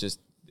cars is just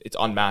it's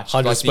unmatched.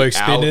 100 Like, spoke the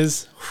owl-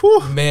 spinners.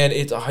 Man,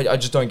 I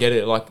just don't get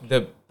it. Like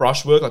the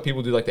brushwork, like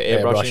people do like the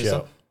airbrushing Airbrush, and yeah.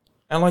 stuff.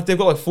 And like they've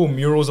got like full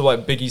murals of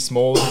like Biggie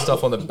Smalls and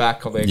stuff on the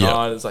back of their Yeah.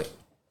 car. And it's like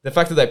the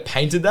fact that they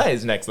painted that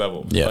is next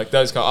level. Yeah. Like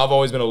those cars, I've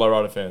always been a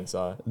lowrider fan.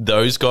 So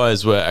Those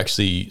guys were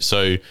actually,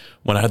 so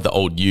when I had the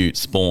old Ute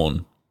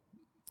Spawn,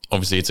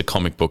 obviously it's a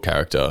comic book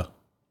character,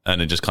 and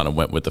it just kind of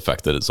went with the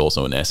fact that it's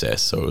also an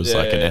SS. So it was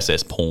like an yeah.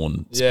 SS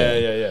pawn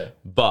Spawn. yeah.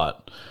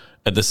 But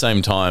at the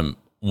same time,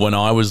 when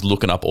I was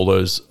looking up all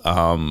those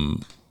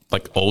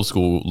like old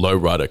school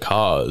lowrider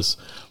cars,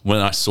 when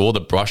I saw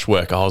the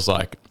brushwork, I was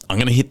like, I'm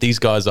going to hit these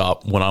guys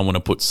up when I want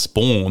to put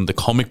Spawn, the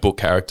comic book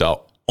character,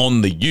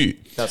 on the Ute.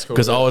 That's cool,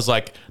 Because yeah. I was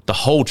like, the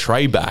whole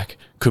tray back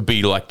could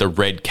be like the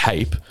red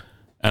cape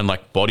and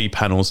like body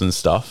panels and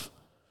stuff,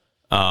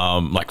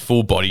 like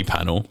full body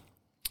panel.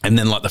 And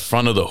then like the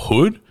front of the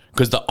hood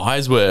because the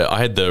eyes were, I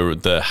had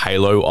the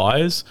halo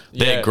eyes.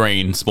 They're Yeah.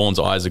 green. Spawn's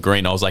eyes are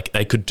green. I was like,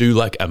 they could do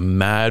like a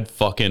mad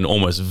fucking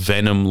almost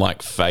Venom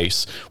like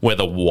face where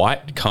the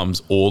white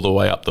comes all the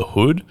way up the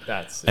hood.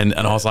 That's and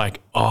I was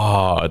like,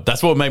 oh,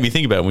 that's what made me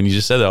think about it when you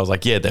just said that. I was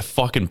like, yeah, their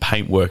fucking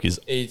paintwork is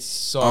It's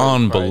so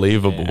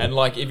unbelievable. crazy, man. And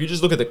like, if you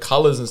just look at the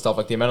colors and stuff,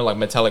 like the amount of like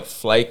metallic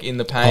flake in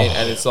the paint,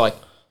 and it's like,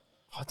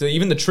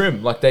 even the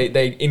trim, like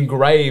they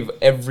engrave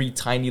every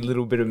tiny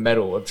little bit of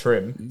metal of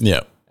trim. yeah.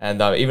 And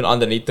even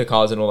underneath the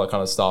cars and all that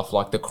kind of stuff,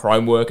 like the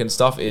chrome work and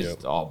stuff is,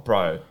 oh,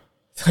 bro,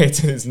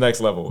 it's next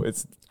level.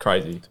 It's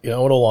crazy. You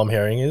know what all I'm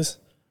hearing is?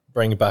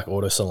 Bring back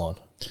Auto Salon.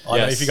 I don't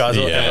know Yes. if you guys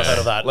have Yeah. ever heard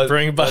of that. Let's-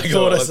 Bring back let's do it,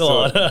 Auto let's do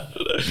Salon.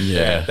 it.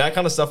 Yeah. That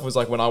kind of stuff was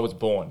like when I was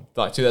born,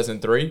 like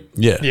 2003.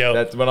 Yeah. Yeah.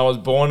 That's when I was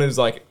born. It was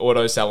like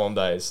Auto Salon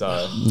days.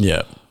 So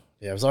Yeah.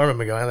 Yeah, because I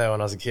remember going there when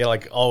I was a kid.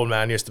 Like, old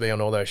man used to be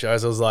on all those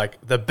shows. It was like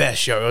the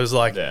best show. It was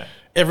like Yeah.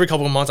 every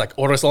couple of months, like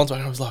Auto Salon's back.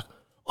 And I was like,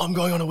 I'm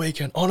going on a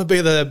weekend. I want to be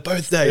there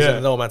both days. Yeah.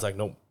 And the old man's like,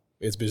 nope,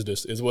 it's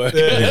business, it's work.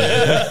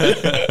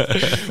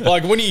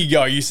 Like, when you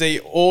go, you see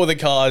all the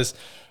cars.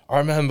 I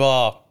remember,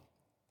 I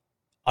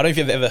don't know if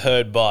you've ever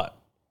heard, but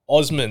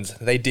Osmonds,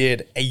 they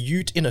did a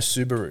Ute in a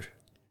Subaru.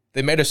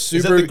 They made a Subaru.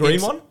 is that the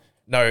green one?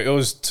 No, it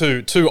was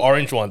two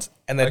orange ones,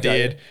 and they Okay.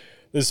 did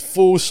this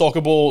full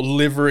soccer ball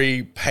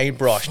livery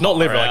paintbrush, not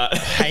livery, out.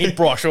 like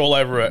paintbrush all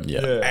over it. Yeah.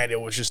 And it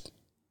was just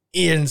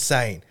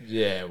insane.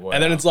 Yeah. Wow.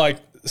 And then it's like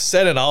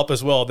setting up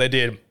as well.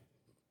 There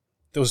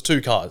was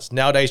two cars.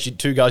 Nowadays,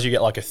 two cars, you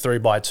get like a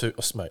 3x2,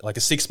 or smoke, like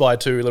a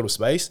 6x2 little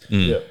space.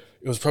 yeah.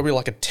 It was probably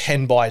like a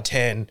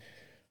 10x10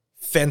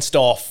 fenced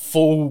off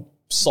full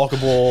soccer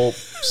field.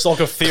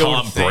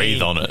 Can't thing.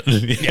 breathe on it.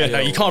 Yeah, no,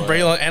 you can't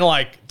breathe on it. And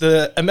like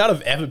the amount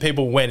of effort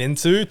people went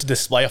into to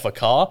display off a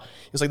car,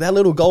 it was like that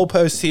little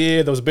goalpost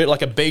here. There was a bit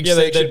like a beach Yeah,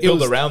 section. they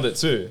built around it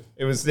too.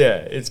 It was,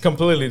 it's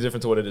completely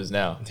different to what it is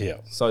now. Yeah.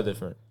 So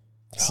different.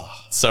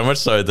 So much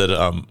so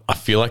that I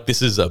feel like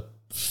this is a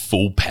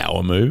full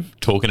power move.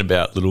 Talking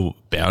about little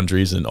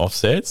boundaries and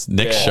offsets.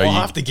 Next Yeah. show, I'll you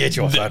have to get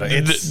you a photo.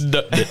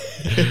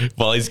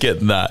 while he's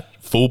getting that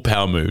full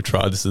power move,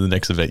 try this in the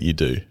next event you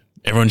do.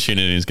 Everyone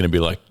tuning in is going to be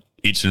like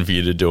itching for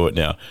you to do it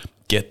now.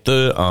 Get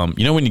the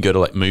you know when you go to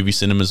like movie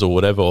cinemas or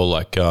whatever, or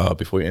like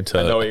before you enter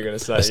I know what you're gonna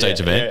say, a stage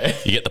yeah, event, yeah.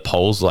 you get the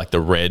poles like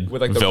the red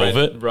With like the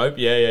velvet. red rope.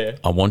 Yeah.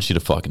 I want you to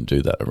fucking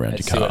do that around And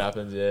your see car. what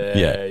happens. Yeah.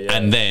 Yeah.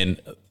 And then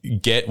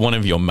get one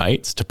of your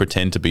mates to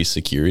pretend to be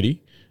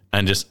security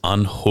and just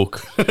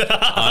unhook.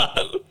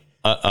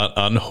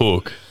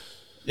 Unhook.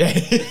 Yeah.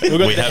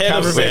 We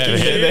have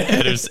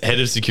head of head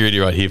of security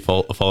right here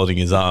folding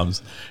his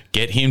arms.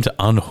 Get him to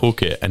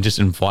unhook it and just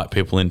invite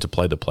people in to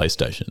play the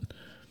PlayStation.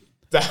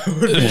 That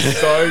would be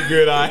so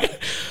good,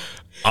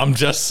 I'm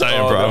just saying,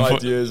 Oh, bro. the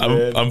ideas,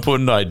 man. I'm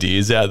putting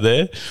ideas out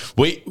there.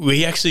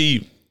 We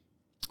actually,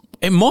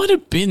 it might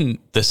have been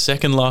the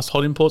second last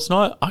Hot Imports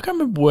night. I can't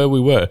remember where we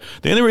were.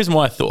 The only reason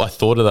why I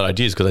thought of that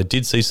idea is because I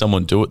did see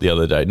someone do it the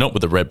other day, not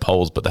with the red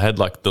poles, but they had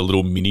like the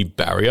little mini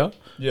barrier.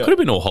 Yeah. Could have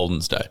been all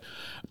Holden's Day,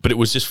 but it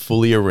was just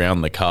fully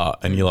around the car,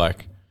 and you're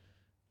like,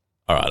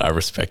 all right, I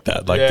respect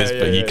that. Like Yeah, this, yeah,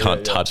 but you yeah, can't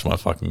yeah. touch my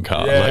fucking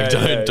car. Yeah, like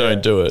yeah,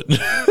 don't do it.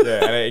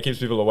 Yeah, and it keeps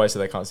people away so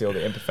they can't see all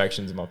the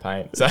imperfections in my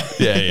paint. So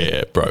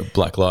yeah, bro.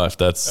 Black life.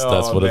 That's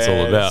Oh, what it's all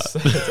man, about.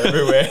 It's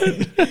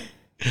everywhere.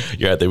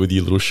 You're out there with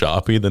your little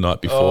Sharpie the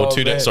night before. Oh, 2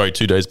 man. days. Sorry,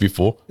 2 days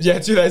before. Yeah,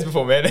 2 days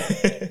before, man.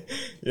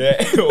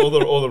 Yeah, all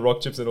the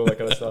rock chips and all that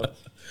kind of stuff.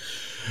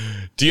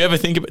 Do you ever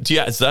think about?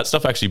 Does that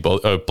stuff actually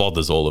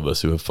bothers all of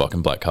us who have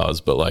fucking black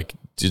cars? But like,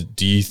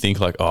 do you think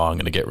like, oh, I'm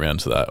gonna get round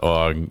to that,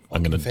 or I'm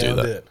gonna do Found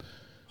that? it.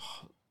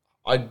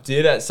 I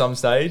did at some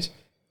stage.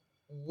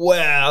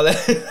 Wow,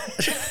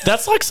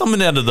 That's like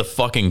something out of the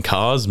fucking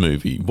Cars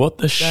movie. What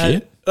the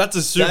shit? That's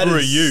a that Subaru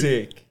is Ute.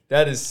 sick.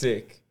 That is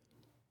sick.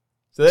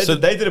 So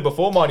they did it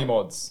before Mighty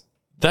Mods.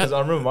 Because I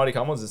remember Mighty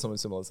Car Mods did something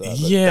similar to that. but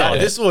Yeah. that Oh,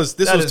 is- this was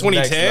that is next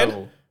 2010.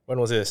 level. When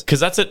was this? Because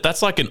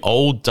that's like an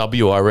old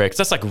WRX.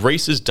 That's like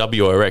Reese's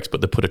WRX, but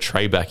they put a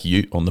tray back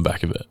Ute on the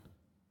back of it.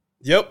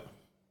 Yep.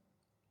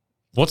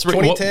 What's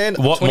 2010.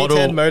 What 2010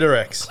 model? Motor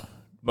X.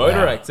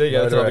 Motor X. There you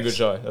go. That's Motor another X. good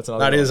show. That's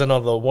another That one. is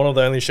another one of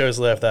the only shows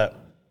left that.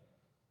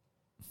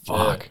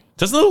 Fuck.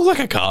 Doesn't it look like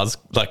a Cars,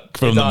 like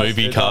from It the does,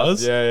 movie it Cars?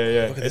 does. Yeah.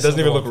 at It this doesn't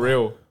even other look one.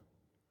 real.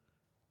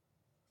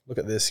 Look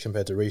at this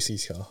compared to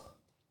Reese's car.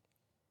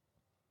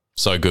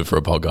 So good for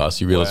a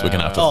podcast. You realize we're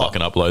gonna have to Wow.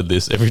 fucking upload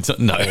this every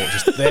time. No.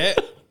 Just there.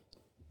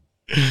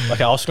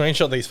 Okay, I'll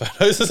screenshot these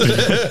photos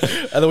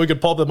and then we could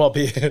pop them up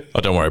here.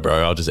 Oh, don't worry,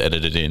 bro. I'll just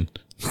edit it in.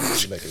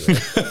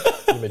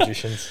 You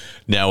magicians.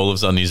 Now all of a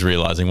sudden he's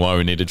realizing why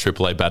we needed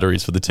AAA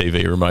batteries for the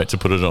TV remote to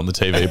put it on the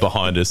TV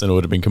behind us, and it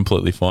would have been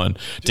completely fine.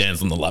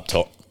 Dan's on the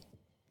laptop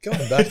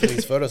Going back to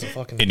these photos are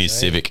fucking in his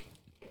insane.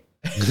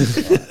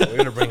 Civic. We're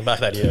gonna bring back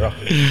that era.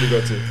 We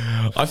got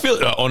to. I feel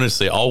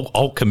honestly,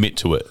 I'll commit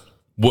to it.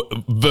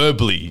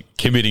 Verbally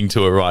committing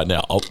to it right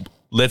now.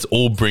 Let's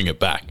all bring it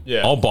back.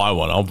 Yeah. I'll buy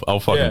one. I'll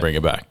fucking Yeah. bring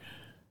it back.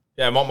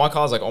 Yeah, my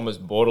car's like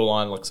almost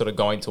borderline, like sort of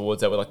going towards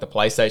that with like the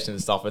PlayStation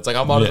and stuff. It's like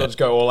I might as well just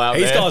go all out.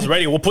 These there. guys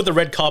ready. We'll put the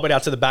red carpet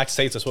out to the back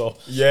seats as well.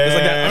 Yeah. It's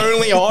like the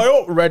only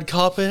aisle, red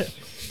carpet.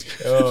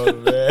 Oh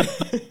man.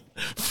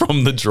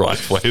 From the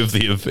driveway of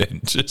the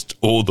event, just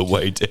all the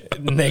way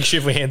down. Next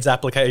shift we hands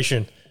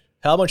application.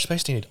 How much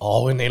space do you need?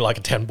 Oh, we need like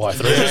a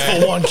 10x3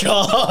 just for one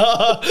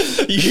car.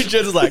 You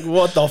just like,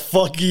 what the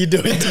fuck are you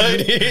doing,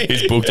 Tony?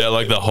 He's booked out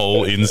like the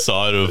whole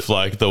inside of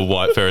like the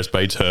White Ferris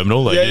Bay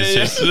terminal. Like it's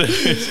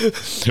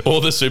just all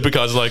the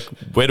supercars are like,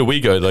 where do we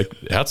go? Like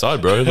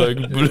outside, bro. Like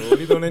What are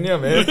you doing in here,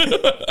 man?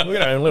 We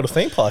got our own little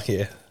theme park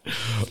here.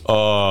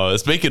 oh,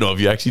 speaking of,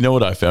 you actually know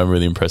what I found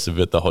really impressive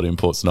at the Hot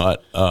Imports night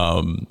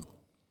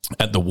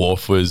at the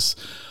wharf was,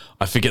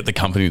 I forget the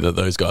company that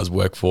those guys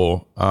work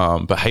for,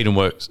 but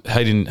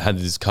Hayden had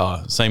his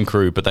car, same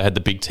crew, but they had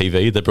the big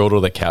TV. They brought all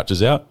their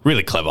couches out.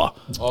 Really clever.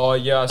 Oh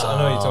yeah, I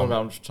know what you're talking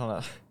about. I'm just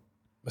trying to.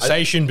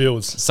 Station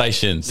builds.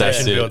 Station. That's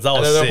Station it. builds. That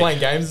And was they're sick. playing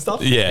games and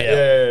stuff. Yeah.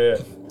 Yeah.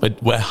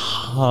 But we're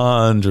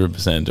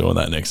 100% doing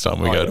that next time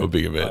we go yeah. to a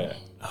big event. Oh, yeah.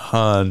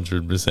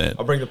 100%.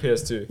 I'll bring the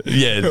PS2.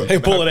 Yeah. They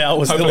pull it out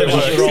with still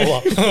Hopefully a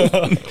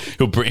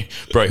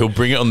roller. He'll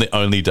bring it on the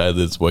only day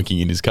that's working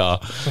in his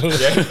car.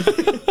 Yeah.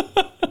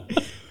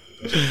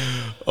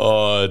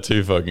 Oh,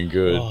 too fucking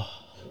good.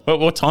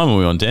 What time are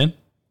we on, Dan?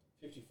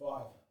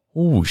 55.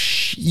 Oh,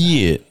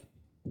 shit.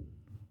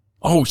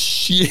 Oh,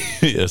 shit.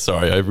 Yeah,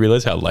 sorry, I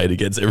realize how late it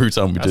gets every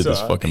time we do this all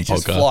right. fucking It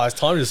just podcast. flies.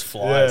 Time just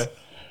flies.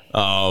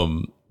 Yeah.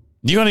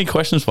 You got any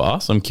questions for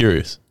us? I'm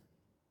curious.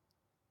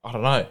 I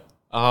don't know.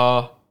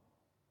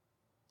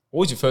 What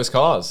was your first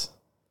cars?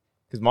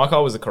 Because my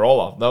car was a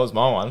Corolla. That was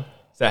my one.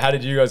 So how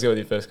did you guys go with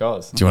your first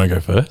cars? Do you want to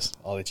go first?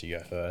 I'll let you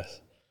go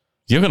first.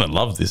 You're going to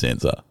love this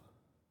answer.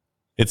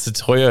 It's a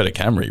Toyota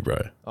Camry, bro.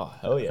 Oh,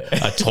 hell yeah.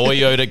 A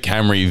Toyota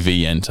Camry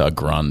Vienta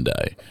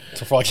Grande.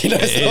 It's a fucking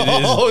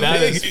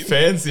That is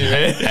fancy,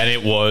 man. And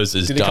it was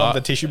as Did it come dark.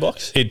 with a tissue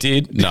box? It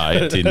did. No,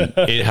 it didn't.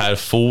 It had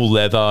full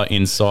leather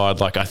inside.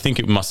 Like, I think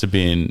it must have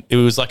been, it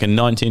was like a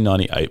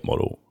 1998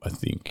 model, I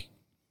think.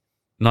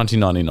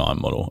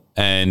 1999 model.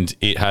 And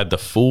it had the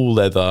full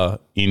leather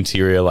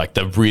interior, like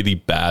the really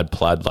bad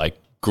plaid, like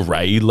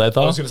grey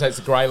leather. I was going to say it's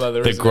the grey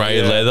leather. The isn't grey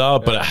it? Yeah.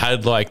 leather, but it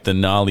had like the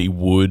gnarly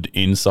wood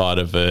inside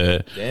of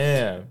it.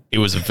 Damn. It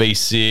was a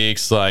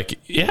V6. Like,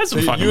 it had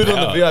some fucking You were power.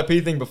 on the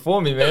VIP thing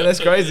before me, man. That's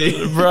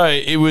crazy.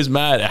 Right, it was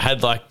mad. It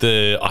had like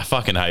I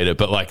fucking hate it,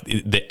 but like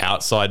the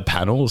outside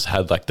panels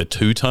had like the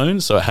two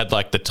tones. So it had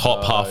like the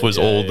top half was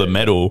all the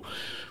metal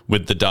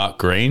with the dark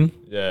green.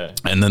 Yeah.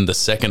 And then the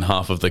second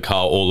half of the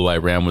car all the way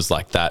around was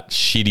like that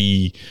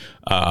shitty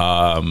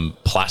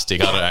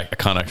plastic. I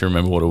can't actually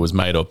remember what it was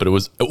made of, but it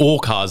was all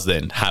cars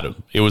then had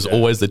them. It was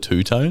always the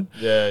two tone.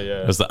 Yeah.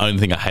 It was the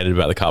only thing I hated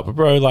about the car. But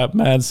bro, like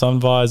mad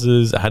sun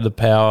visors, it had the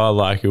power,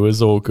 like it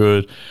was all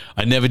good.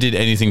 I never did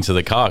anything to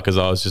the car because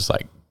I was just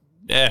like,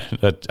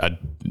 I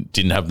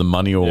didn't have the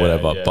money or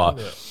whatever. yeah,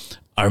 But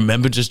I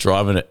remember just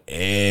driving it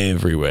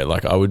everywhere.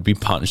 Like I would be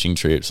punching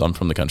trips. I'm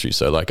from the country,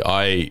 so like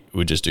I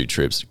would just do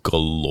trips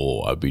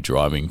galore. I'd be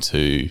driving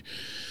to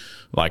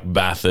like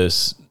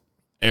Bathurst,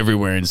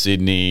 everywhere in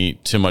Sydney,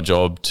 to my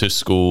job, to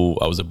school.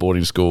 I was at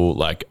boarding school,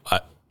 like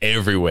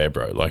everywhere,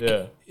 bro. Like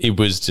it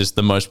was just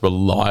the most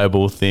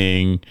reliable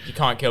thing. You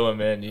can't kill him,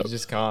 man. You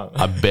just can't.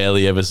 I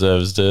barely ever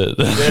serviced it.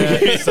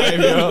 Yeah,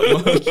 same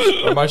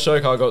here. My show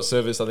car got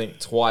serviced, I think,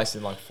 twice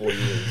in like 4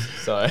 years.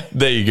 So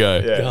There you go.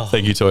 Yeah.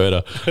 Thank you,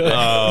 Toyota.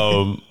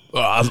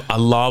 I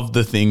love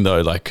the thing though,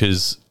 like,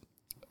 because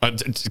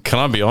can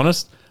I be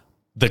honest?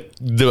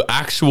 The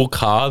actual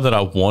car that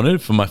I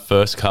wanted for my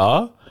first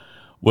car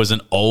was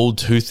an old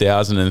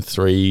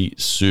 2003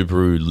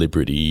 Subaru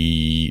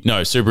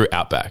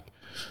Outback.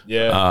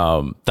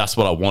 yeah, That's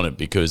what I wanted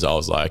because I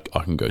was like,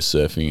 I can go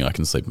surfing, I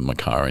can sleep in my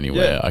car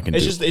anywhere. I can.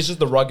 It's just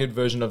the rugged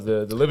version of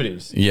the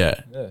Liberties. Yeah.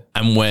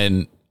 And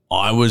when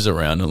I was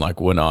around and like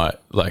when I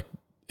like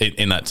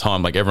in that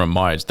time, like everyone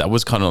my age, that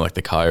was kind of like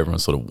the car everyone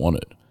sort of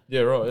wanted.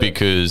 Yeah, right. Yeah.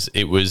 Because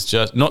it was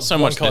just not so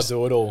One much. car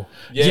do it all.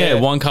 Yeah,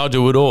 one car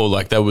do it all.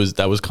 Like that was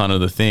kind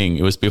of the thing.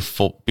 It was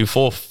before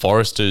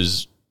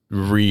Foresters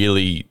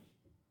really.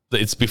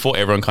 It's before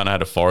everyone kind of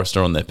had a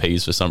Forester on their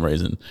P's for some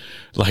reason.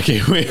 Like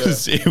it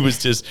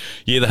was just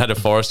they had a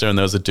Forester and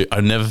there was a dude.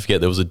 I'll never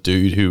forget there was a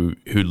dude who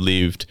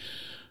lived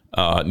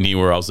near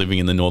where I was living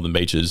in the Northern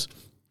Beaches.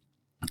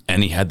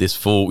 And he had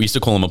this we used to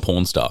call him a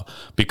porn star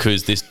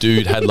because this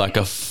dude had like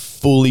a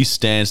fully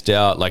stanced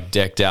out, like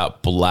decked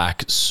out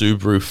black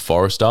Subaru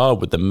Forester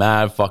with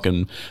the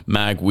fucking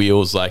mag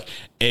wheels, like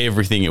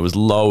everything. It was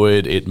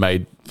lowered. It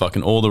made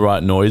fucking all the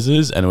right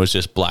noises and it was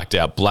just blacked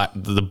out.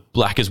 The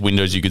blackest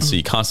windows you could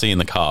see. Can't see in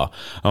the car.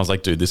 I was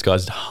like, dude, this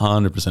guy's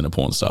 100% a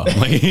porn star.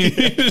 Like,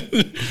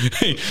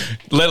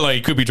 let alone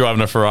he could be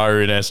driving a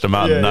Ferrari and Aston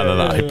Martin.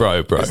 No. Hey,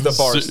 bro. It's the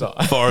Forester.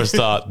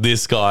 Forester.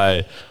 This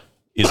guy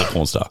is a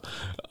porn star.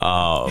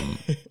 Oh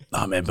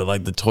man, but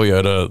like the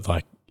Toyota,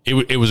 like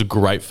it was a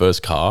great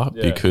first car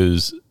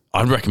because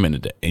I'd recommend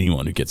it to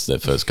anyone who gets their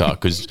first car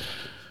because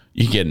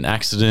You could get in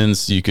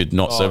accidents. You could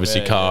not service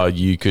your car. Yeah.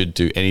 You could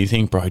do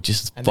anything, bro. It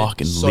just and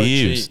fucking so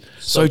lives. Cheap.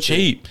 So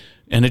cheap.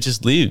 And it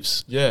just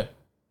lives. Yeah.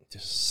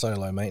 Just so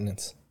low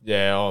maintenance.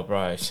 Yeah, oh,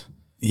 bro.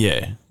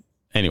 Yeah.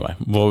 Anyway,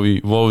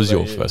 what was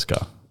your first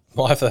car?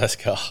 My first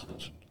car.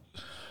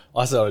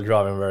 I started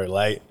driving very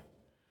late.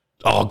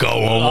 Oh, go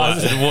on.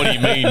 What do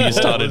you mean you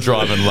started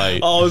driving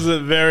late? I was a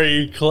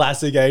very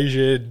classic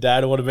Asian.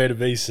 Dad wanted me to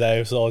be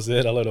safe, so I was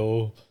in a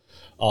little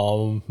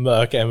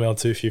Merc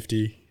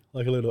ML250,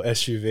 like a little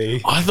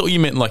SUV. I thought you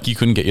meant like you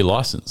couldn't get your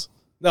license.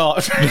 No.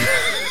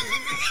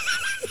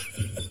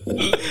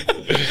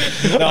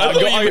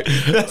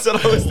 That's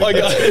what I was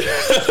thinking. I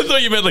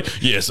thought you meant like,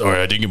 yeah, sorry,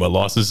 I didn't get my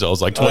license. I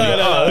was like 20.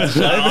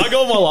 I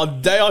got my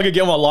day I could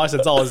get my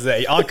license. I was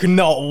there. I could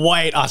not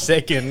wait a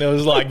second. It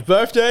was like,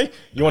 birthday.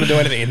 You want to do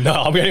anything? No,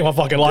 I'm getting my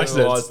fucking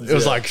license. It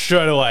was like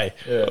straight away.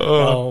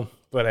 Yeah.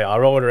 But yeah, I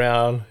rolled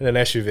around in an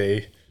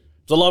SUV.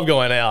 So I love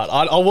going out.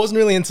 I wasn't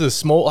really into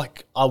small.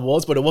 Like I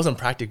was, but it wasn't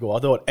practical. I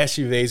thought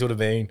SUVs would have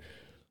been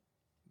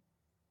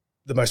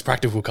the most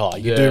practical car.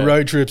 You could do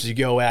road trips. You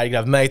go out. You could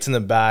have mates in the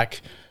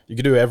back. You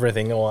could do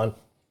everything on.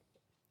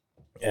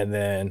 And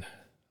then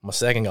my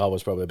second car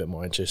was probably a bit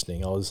more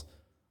interesting. I was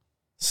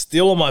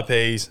still on my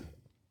P's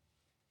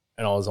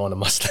and I was on a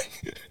Mustang.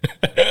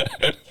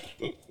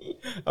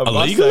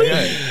 Illegally?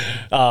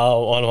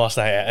 On a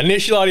Mustang. Yeah.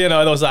 Initially, I didn't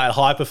know there was that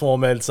high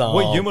performance.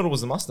 What year model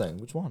was the Mustang?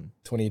 Which one?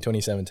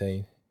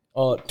 2017.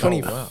 Oh,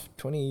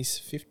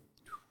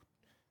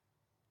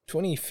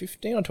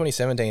 2015 or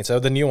 2017. So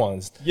the new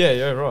ones.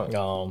 Yeah, right.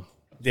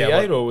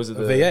 V8 or was it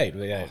the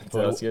V8?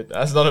 That's good.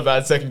 That's not a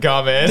bad second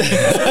car, man.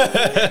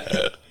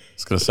 I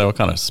was going to say, what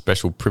kind of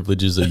special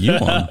privileges are you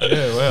on?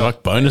 Yeah, wow.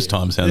 Like bonus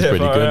time sounds pretty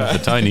good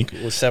for Tony.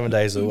 It was 7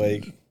 days a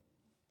week,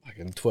 like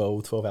in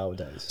 12-hour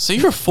days. So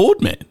you're a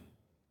Ford man?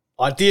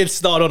 I did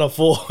start on a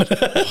Ford.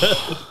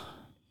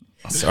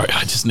 Sorry,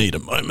 I just need a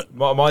moment.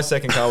 My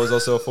second car was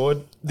also a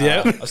Ford.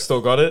 Yeah. I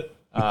still got it.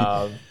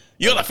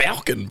 You got a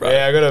Falcon, bro.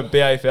 Yeah, I got a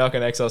BA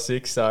Falcon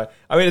XR6. So,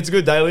 I mean, it's a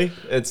good daily.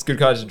 It's a good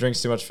car. It just drinks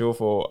too much fuel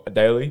for a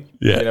daily.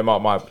 Yeah. You know,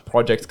 my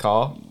project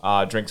car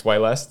drinks way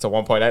less. It's a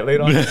 1.8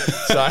 litre.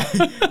 So,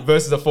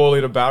 versus a 4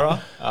 litre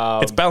Barra.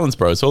 It's balance,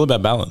 bro. It's all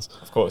about balance.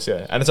 Of course,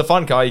 yeah. And it's a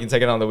fun car. You can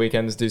take it on the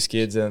weekends, do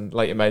skids, and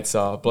let your mates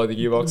blow the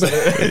gearbox.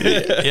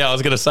 Yeah, I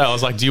was going to say, I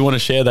was like, do you want to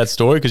share that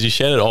story? Because you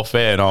shared it off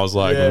air, and I was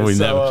like, yeah, we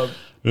never.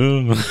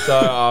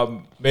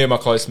 Me and my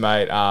close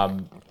mate,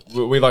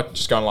 we like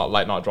just going like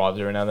late night drives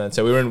every now and then.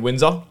 So we were in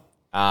Windsor,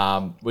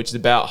 which is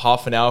about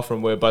half an hour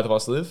from where both of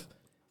us live.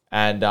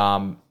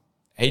 And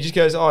he just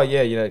goes, oh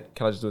yeah, you know,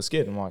 can I just do a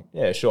skid? I'm like,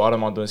 yeah, sure, I don't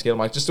mind doing a skid. I'm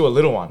like, just do a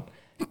little one.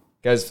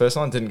 Goes first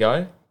time, didn't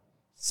go.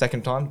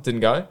 Second time,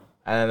 didn't go.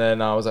 And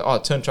then I was like, oh,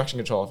 turn traction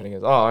control off. And he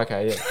goes, oh,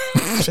 okay, yeah.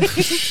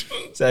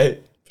 So he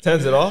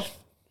turns it off.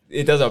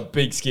 It does a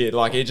big skid.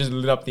 Like, it just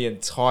lit up the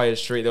entire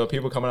street. There were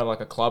people coming out of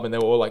like a club and they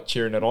were all like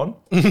cheering it on.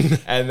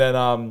 And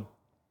then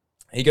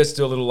he goes to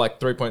do a little like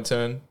 3-point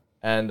turn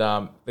and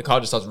the car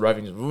just starts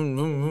revving. Just vroom,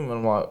 vroom, vroom. And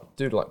I'm like,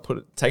 dude, like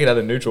take it out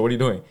of neutral. What are you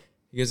doing?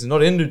 He goes, it's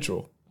not in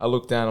neutral. I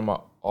look down. I'm like,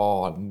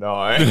 oh no.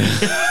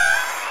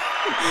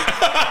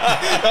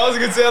 That was a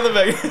good sound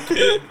effect.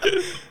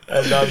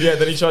 And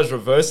then he tries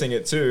reversing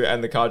it too,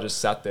 and the car just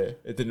sat there.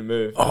 It didn't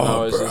move. And I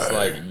was just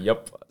like,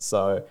 yep.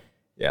 So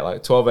yeah,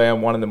 like 12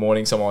 a.m., 1 in the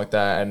morning, something like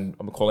that. And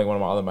I'm calling one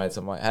of my other mates.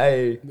 I'm like,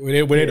 hey, we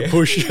need to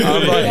push.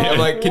 I'm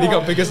like, can you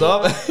come pick us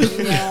up?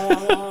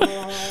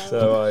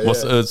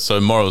 So so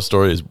moral of the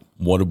story is,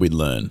 what did we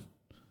learn?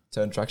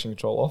 Turn traction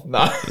control off.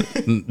 Nah.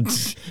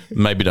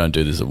 Maybe don't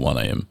do this at 1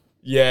 a.m.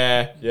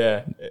 Yeah.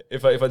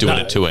 If I do it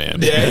at 2 a.m.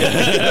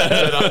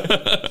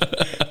 Yeah.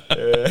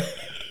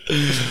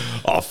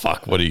 Oh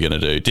fuck! What are you gonna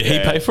do? Did he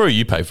pay for it or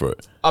you pay for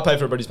it? I pay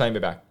for it, but he's paying me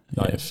back.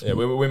 Yeah,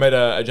 we made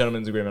a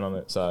gentleman's agreement on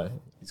it, so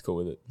he's cool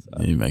with it.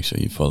 So. You make sure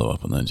you follow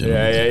up on that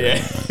gentleman's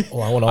agreement.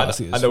 Oh, I want to ask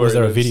this. Was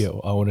there a video?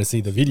 I want to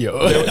see the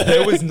video.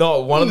 There was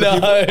not. One of the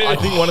people, I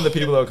think one of the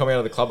people that were coming out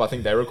of the club, I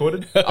think they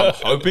recorded. I'm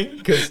hoping,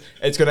 because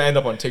it's going to end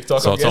up on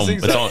TikTok. So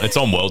it's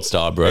on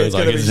WorldStar, bro. It's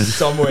going to be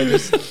somewhere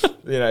just,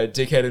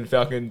 dickhead and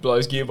Falcon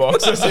blows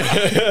gearbox.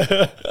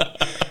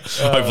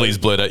 Hopefully he's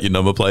blurred out your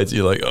number plates.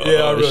 You're like, oh,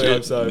 yeah, I really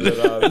hope so.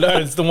 But, no,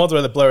 it's the ones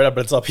where they blur it up,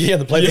 but it's up here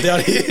and the plates are down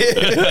here.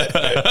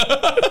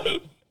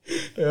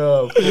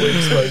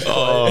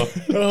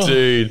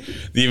 Dude,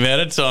 the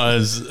amount of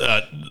times,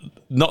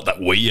 not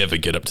that we ever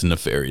get up to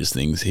nefarious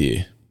things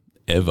here,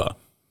 ever.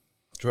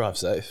 Drive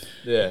safe.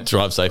 Yeah.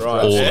 Drive safe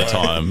all the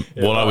time.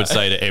 What I would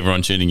say to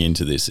everyone tuning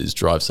into this is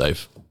drive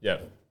safe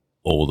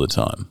all the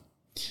time.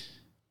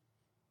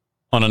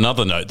 On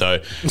another note, though,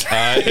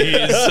 I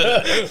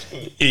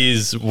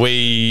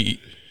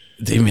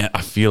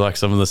feel like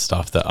some of the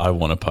stuff that I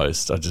want to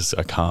post, I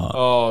can't.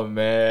 Oh,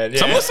 man. Yeah.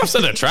 Some of the stuff's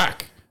in a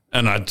track.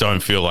 and I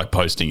don't feel like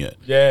posting it.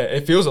 Yeah,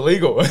 it feels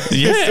illegal.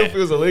 Yeah. It still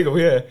feels illegal,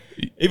 yeah.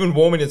 Even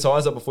warming your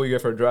tires up before you go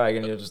for a drag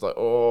and you're just like,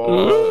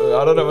 oh,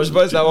 I don't know if I should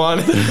post that one.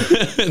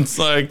 It's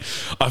like,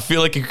 I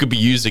feel like it could be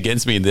used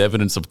against me in the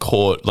evidence of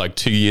court like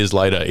 2 years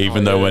later,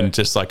 even though when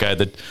just like I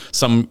had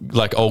some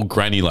like old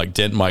granny like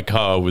dent my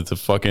car with a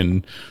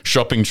fucking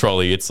shopping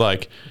trolley. It's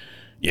like,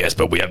 yes,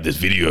 but we have this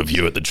video of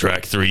you at the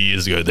track 3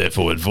 years ago,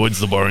 therefore it voids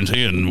the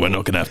warranty and we're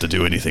not going to have to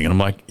do anything. And I'm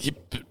like, yeah,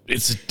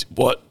 it's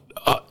what?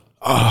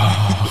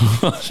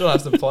 Sure,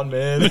 have some fun,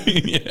 man.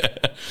 Yeah.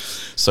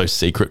 So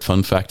secret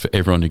fun fact for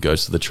everyone who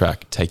goes to the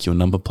track, take your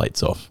number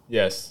plates off.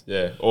 Yes,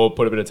 yeah. Or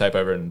put a bit of tape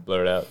over it and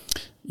blur it out.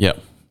 Yeah.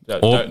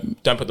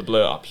 Don't put the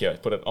blur up here.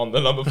 Put it on the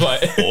number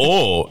plate.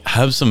 Or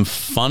have some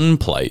fun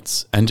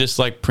plates and just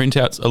like print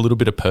out a little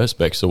bit of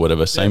perspex or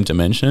whatever, same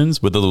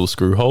dimensions with the little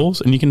screw holes,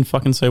 and you can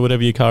fucking say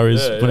whatever your car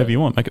is, whatever you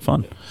want. Make it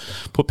fun.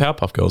 Put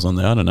Powerpuff Girls on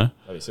there. I don't know.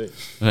 That'd be sick.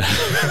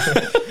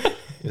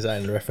 Is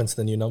that in reference to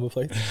the new number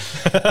plate?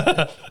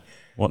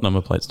 What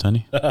number plates,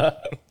 Tony?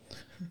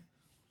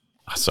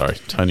 Sorry,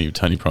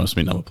 Tony promised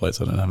me number plates.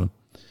 I don't have them.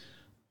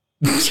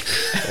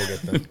 We'll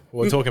get them.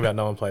 We're talking about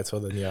number plates for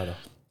the Miata.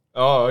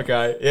 Oh,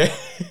 okay. Yeah.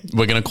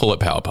 We're going to call it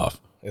Powerpuff.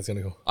 It's going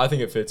to go. I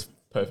think it fits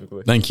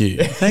perfectly. Thank you.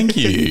 Thank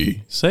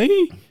you.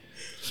 See?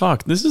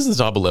 Fuck, this is the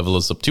type of level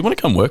of... Do you want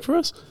to come work for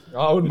us?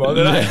 I wouldn't mind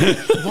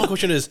it. My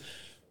question is,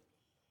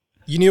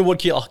 you knew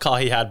what car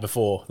he had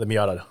before the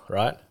Miata,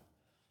 right?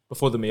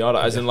 Before the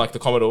Miata, as in like the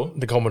Commodore.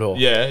 The Commodore.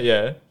 Yeah,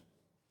 yeah.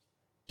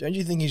 Don't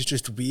you think he's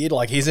just weird?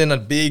 Like, he's in a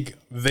big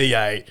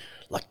V8,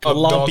 like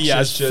Obnoxious, lumpy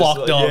as just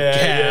fucked up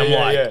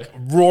cam,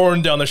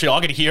 roaring down the street.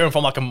 I could hear him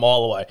from like a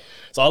mile away.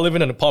 So I live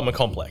in an apartment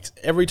complex.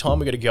 Every time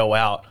we got to go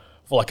out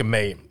for like a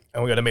meet,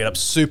 and we got to meet up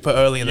super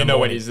early in the morning. You know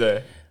when he's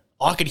there.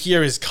 I could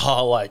hear his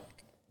car like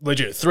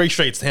legit 3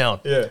 streets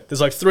down. Yeah.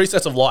 There's like 3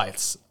 sets of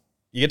lights.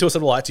 You get to a set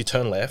of lights, you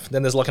turn left.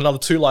 Then there's like another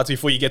 2 lights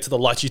before you get to the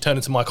lights you turn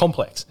into my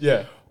complex.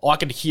 Yeah. I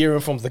could hear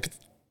him from the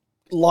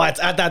lights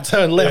at that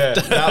turn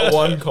left. Yeah, that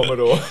one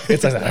Commodore.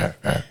 It's like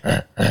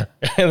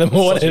in the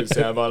morning. Such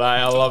a soundbite,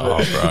 I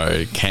love it. Oh,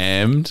 bro.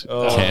 Cammed.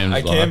 Cammed.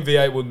 A Cam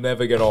V8 will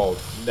never get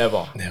old.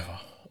 Never.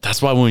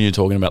 That's why when you're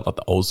talking about like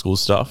the old school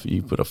stuff,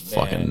 you put a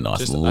fucking nice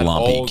just an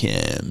lumpy old-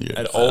 cam.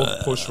 An old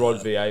push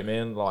rod V8,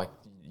 man, like,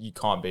 you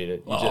can't beat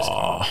it. You just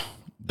can't.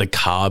 The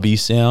carby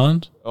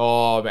sound.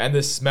 Oh, man, and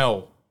the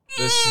smell.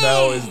 The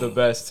smell is the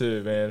best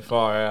too, man.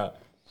 Far out.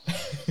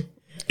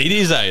 It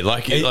is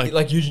Like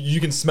you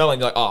can smell it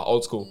and you're like,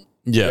 old school.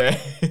 Yeah.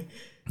 Yeah.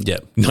 Yeah.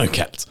 No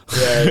cats.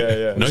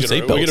 Yeah. No We're going to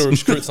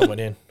seatbelts. recruit someone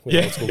in with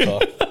an old school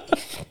car.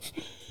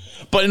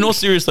 But in all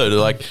seriousness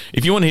though, like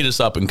if you want to hit us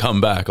up and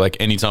come back like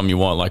anytime you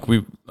want, like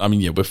we're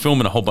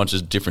filming a whole bunch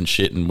of different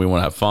shit and we want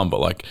to have fun, but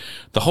like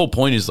the whole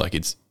point is like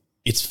it's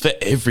for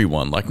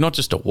everyone, like not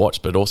just to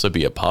watch but also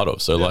be a part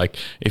of. So like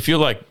if you're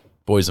like,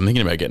 boys, I'm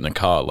thinking about getting a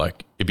car,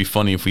 like it'd be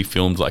funny if we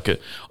filmed like I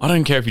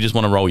don't care if you just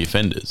want to roll your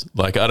fenders,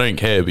 like I don't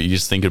care, but you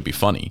just think it'd be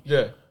funny.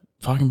 Yeah.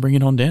 Fucking bring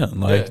it on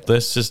down. Like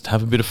let's just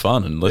have a bit of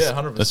fun and let's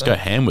 100%. go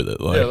ham with it.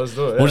 Like let's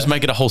do it. We'll just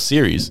make it a whole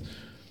series.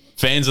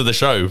 Fans of the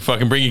show,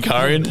 fucking bring your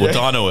car in, we'll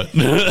dyno it.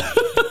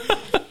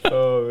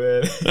 Oh,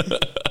 man.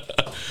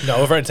 No,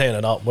 we're very teeing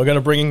it up. We're going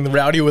to bring the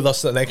Rowdy with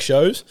us to the next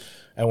shows,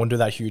 and we'll do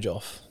that huge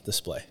off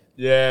display.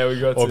 Yeah,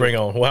 we got Or to. bring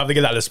on. We'll have to get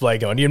that display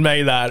going. You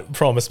made that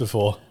promise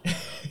before.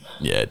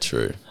 Yeah,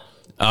 true.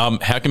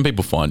 How can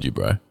people find you,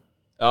 bro?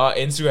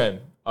 Instagram,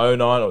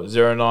 09 or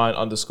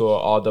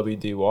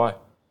 09_RWDY.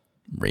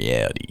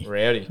 Reality.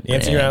 Rowdy.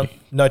 Instagram,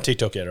 no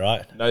TikTok yet,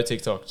 right? No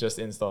TikTok, just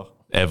Insta.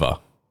 Ever.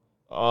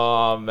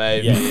 Oh,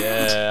 maybe.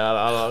 Yeah.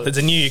 I There's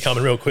a new year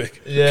coming real quick.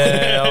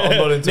 I'm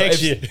not into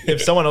Next it. year.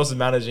 If someone else is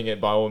managing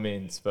it, by all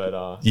means.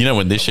 But You know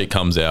when this shit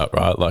comes out,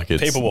 right? Like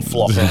it's People will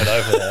flock right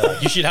over there.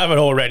 Like, you should have it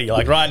already.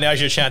 Like right now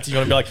is your chance. You're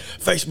going to be like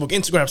Facebook,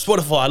 Instagram,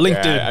 Spotify,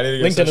 LinkedIn. yeah, I need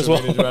to get LinkedIn as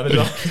social well.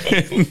 media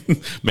manager.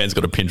 Man's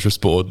got a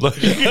Pinterest board.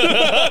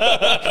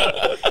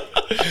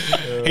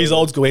 He's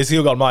old school. He's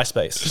still got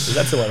MySpace. Is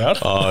that still around?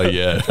 Oh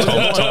yeah.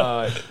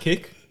 Tom.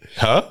 Kick?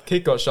 Huh?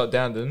 Kick got shut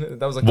down, didn't it?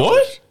 That was like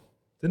What?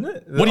 Didn't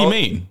it? What do you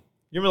mean?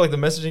 You remember like the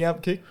messaging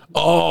app Kick?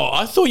 Oh,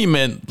 I thought you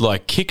meant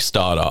like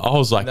Kickstarter. I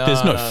was like,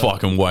 there's no No.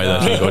 fucking way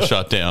that thing got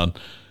shut down.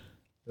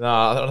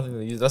 Nah, I don't think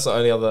they use. That's the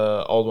only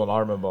other old one I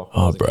remember. when I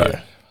Oh, was a bro.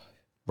 kid.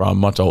 Bro, I'm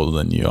much older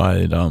than you. I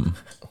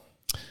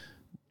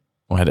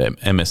had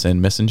MSN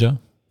Messenger.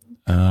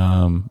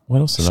 What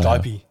else did I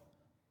have?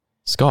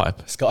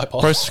 Skype. Skype.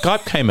 Bro,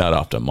 Skype came out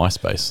after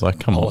MySpace. Like,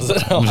 come on. was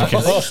it? I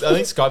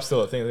think Skype's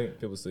still a thing. I think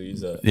people still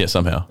use that. Yeah,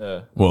 somehow.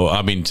 Yeah. Well,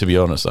 I mean, to be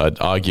honest, I'd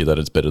argue that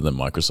it's better than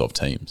Microsoft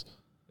Teams.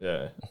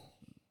 Yeah.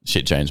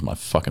 Shit changed my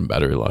fucking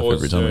battery life Or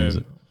every time I use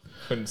Zoom. it.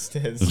 Couldn't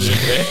stand Zoom,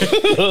 man.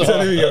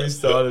 Don't even get me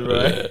started,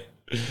 bro.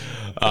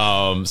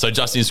 So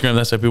just Instagram,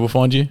 that's how people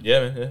find you?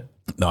 Yeah, man. Yeah.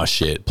 Nice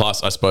shit.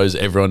 Plus, I suppose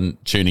everyone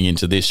tuning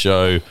into this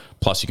show,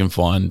 plus you can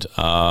find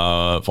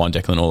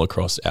Declan all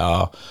across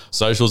our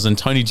socials. And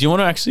Tony, do you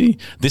want to actually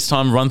this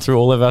time run through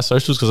all of our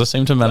socials? Because I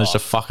seem to manage to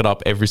fuck it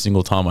up every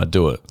single time I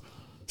do it.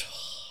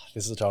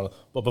 This is the title.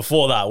 But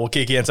before that, we'll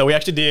kick in. So we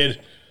actually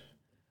did,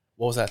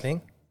 what was that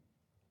thing?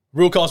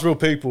 Real Cars, Real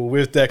People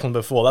with Declan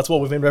before. That's what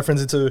we've been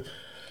referencing to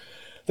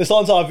this whole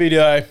entire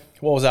video.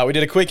 What was that? We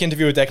did a quick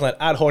interview with Declan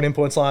at Hot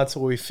Import Science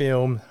where we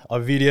filmed a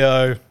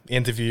video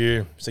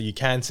interview so you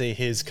can see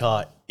his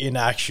car in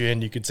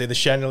action. You could see the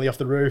chandelier off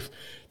the roof,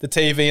 the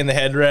TV and the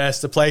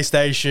headrest, the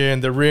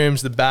PlayStation, the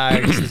rims, the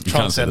bags, the You trunk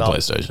can't see the setup.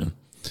 PlayStation.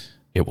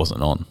 It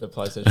wasn't on. The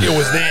PlayStation. It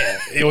was there.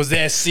 It was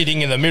there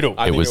sitting in the middle.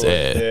 It was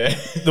there. Yeah.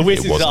 The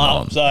whisk is wasn't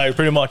up. on. So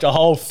pretty much a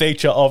whole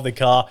feature of the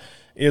car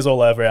is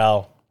all over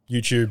our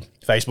YouTube,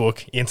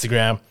 Facebook,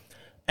 Instagram.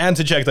 And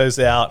to check those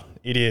out,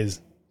 it is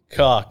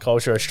Car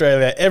Culture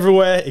Australia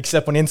everywhere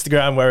except on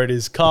Instagram where it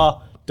is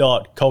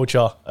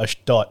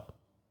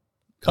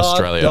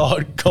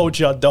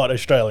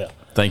car.culture.australia.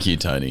 Thank you,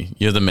 Tony.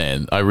 You're the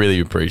man. I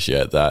really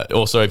appreciate that.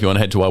 Also, if you want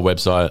to head to our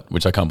website,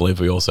 which I can't believe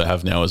we also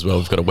have now as well,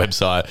 we've got a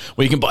website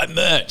where you can buy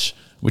merch,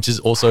 which is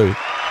also In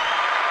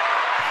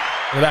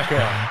the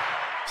background.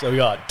 So we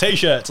got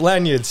t-shirts,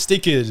 lanyards,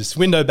 stickers,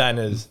 window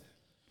banners.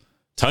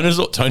 Tony's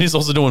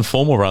also doing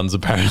formal runs,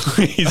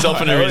 apparently. He's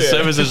offering his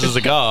services as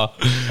a car.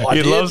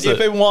 He loves If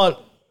it. people want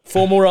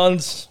formal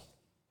runs,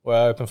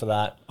 we're open for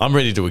that. I'm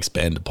ready to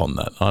expand upon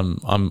that.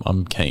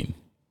 I'm keen.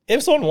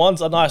 If someone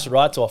wants a nice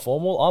ride to a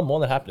formal, I'm more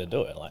than happy to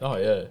do it. Like, Oh,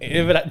 yeah.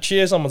 if it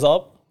cheers someone's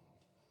up,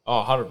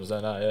 Oh,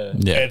 100%. Yeah.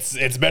 Yeah.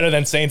 it's better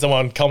than seeing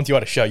someone come to you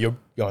at a show. You're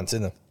going to see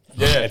them.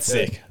 Yeah. It's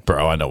sick.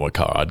 Bro, I know what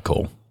car I'd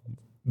call.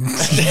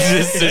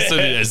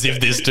 As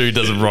if this dude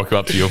doesn't rock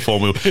up to your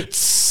formal.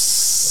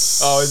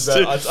 Oh, it's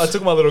bad. I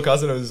took my little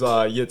cousin. It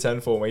was year 10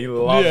 for me. He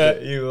loved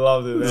it. He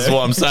loved it. This is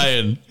what I'm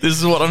saying. This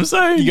is what I'm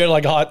saying. You go to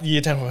like a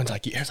year 10 and it's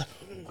like, yeah, it's like,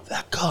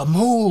 that car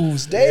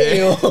moves,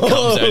 damn. Comes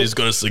out, he's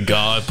got a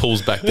cigar,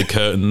 pulls back the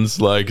curtains,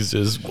 like it's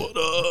just what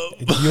up?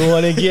 You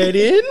want to get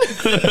in?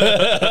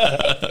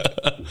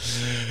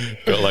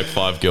 Got like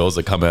 5 girls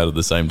that come out at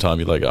the same time.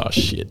 You're like, oh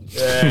shit.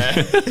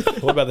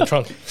 What about the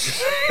trunk?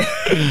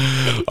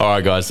 All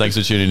right, guys, thanks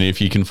for tuning in.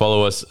 If you can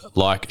follow us,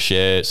 like,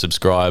 share,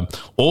 subscribe.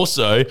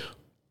 Also,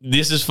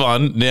 this is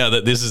fun. Now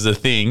that this is a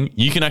thing,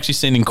 you can actually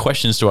send in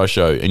questions to our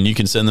show and you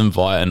can send them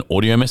via an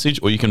audio message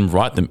or you can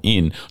write them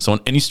in. So on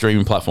any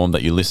streaming platform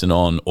that you listen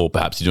on, or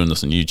perhaps you're doing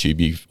this on YouTube,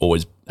 you've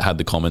always had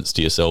the comments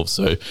to yourself.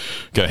 So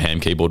go ham,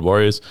 keyboard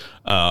warriors.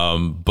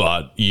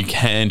 But you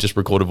can just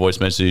record a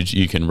voice message.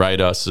 You can rate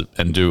us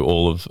and do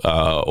all of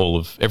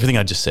everything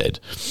I just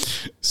said.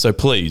 So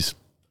please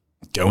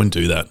go and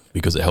do that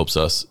because it helps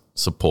us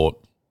support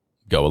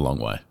go a long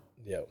way.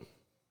 Yep.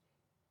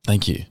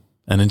 Thank you.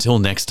 And until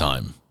next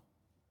time,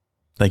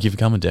 thank you for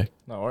coming, Deck.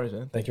 No worries,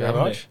 man. Thank you very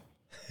much.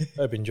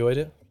 Hope you enjoyed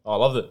it. Oh, I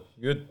loved it.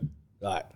 Good. All right.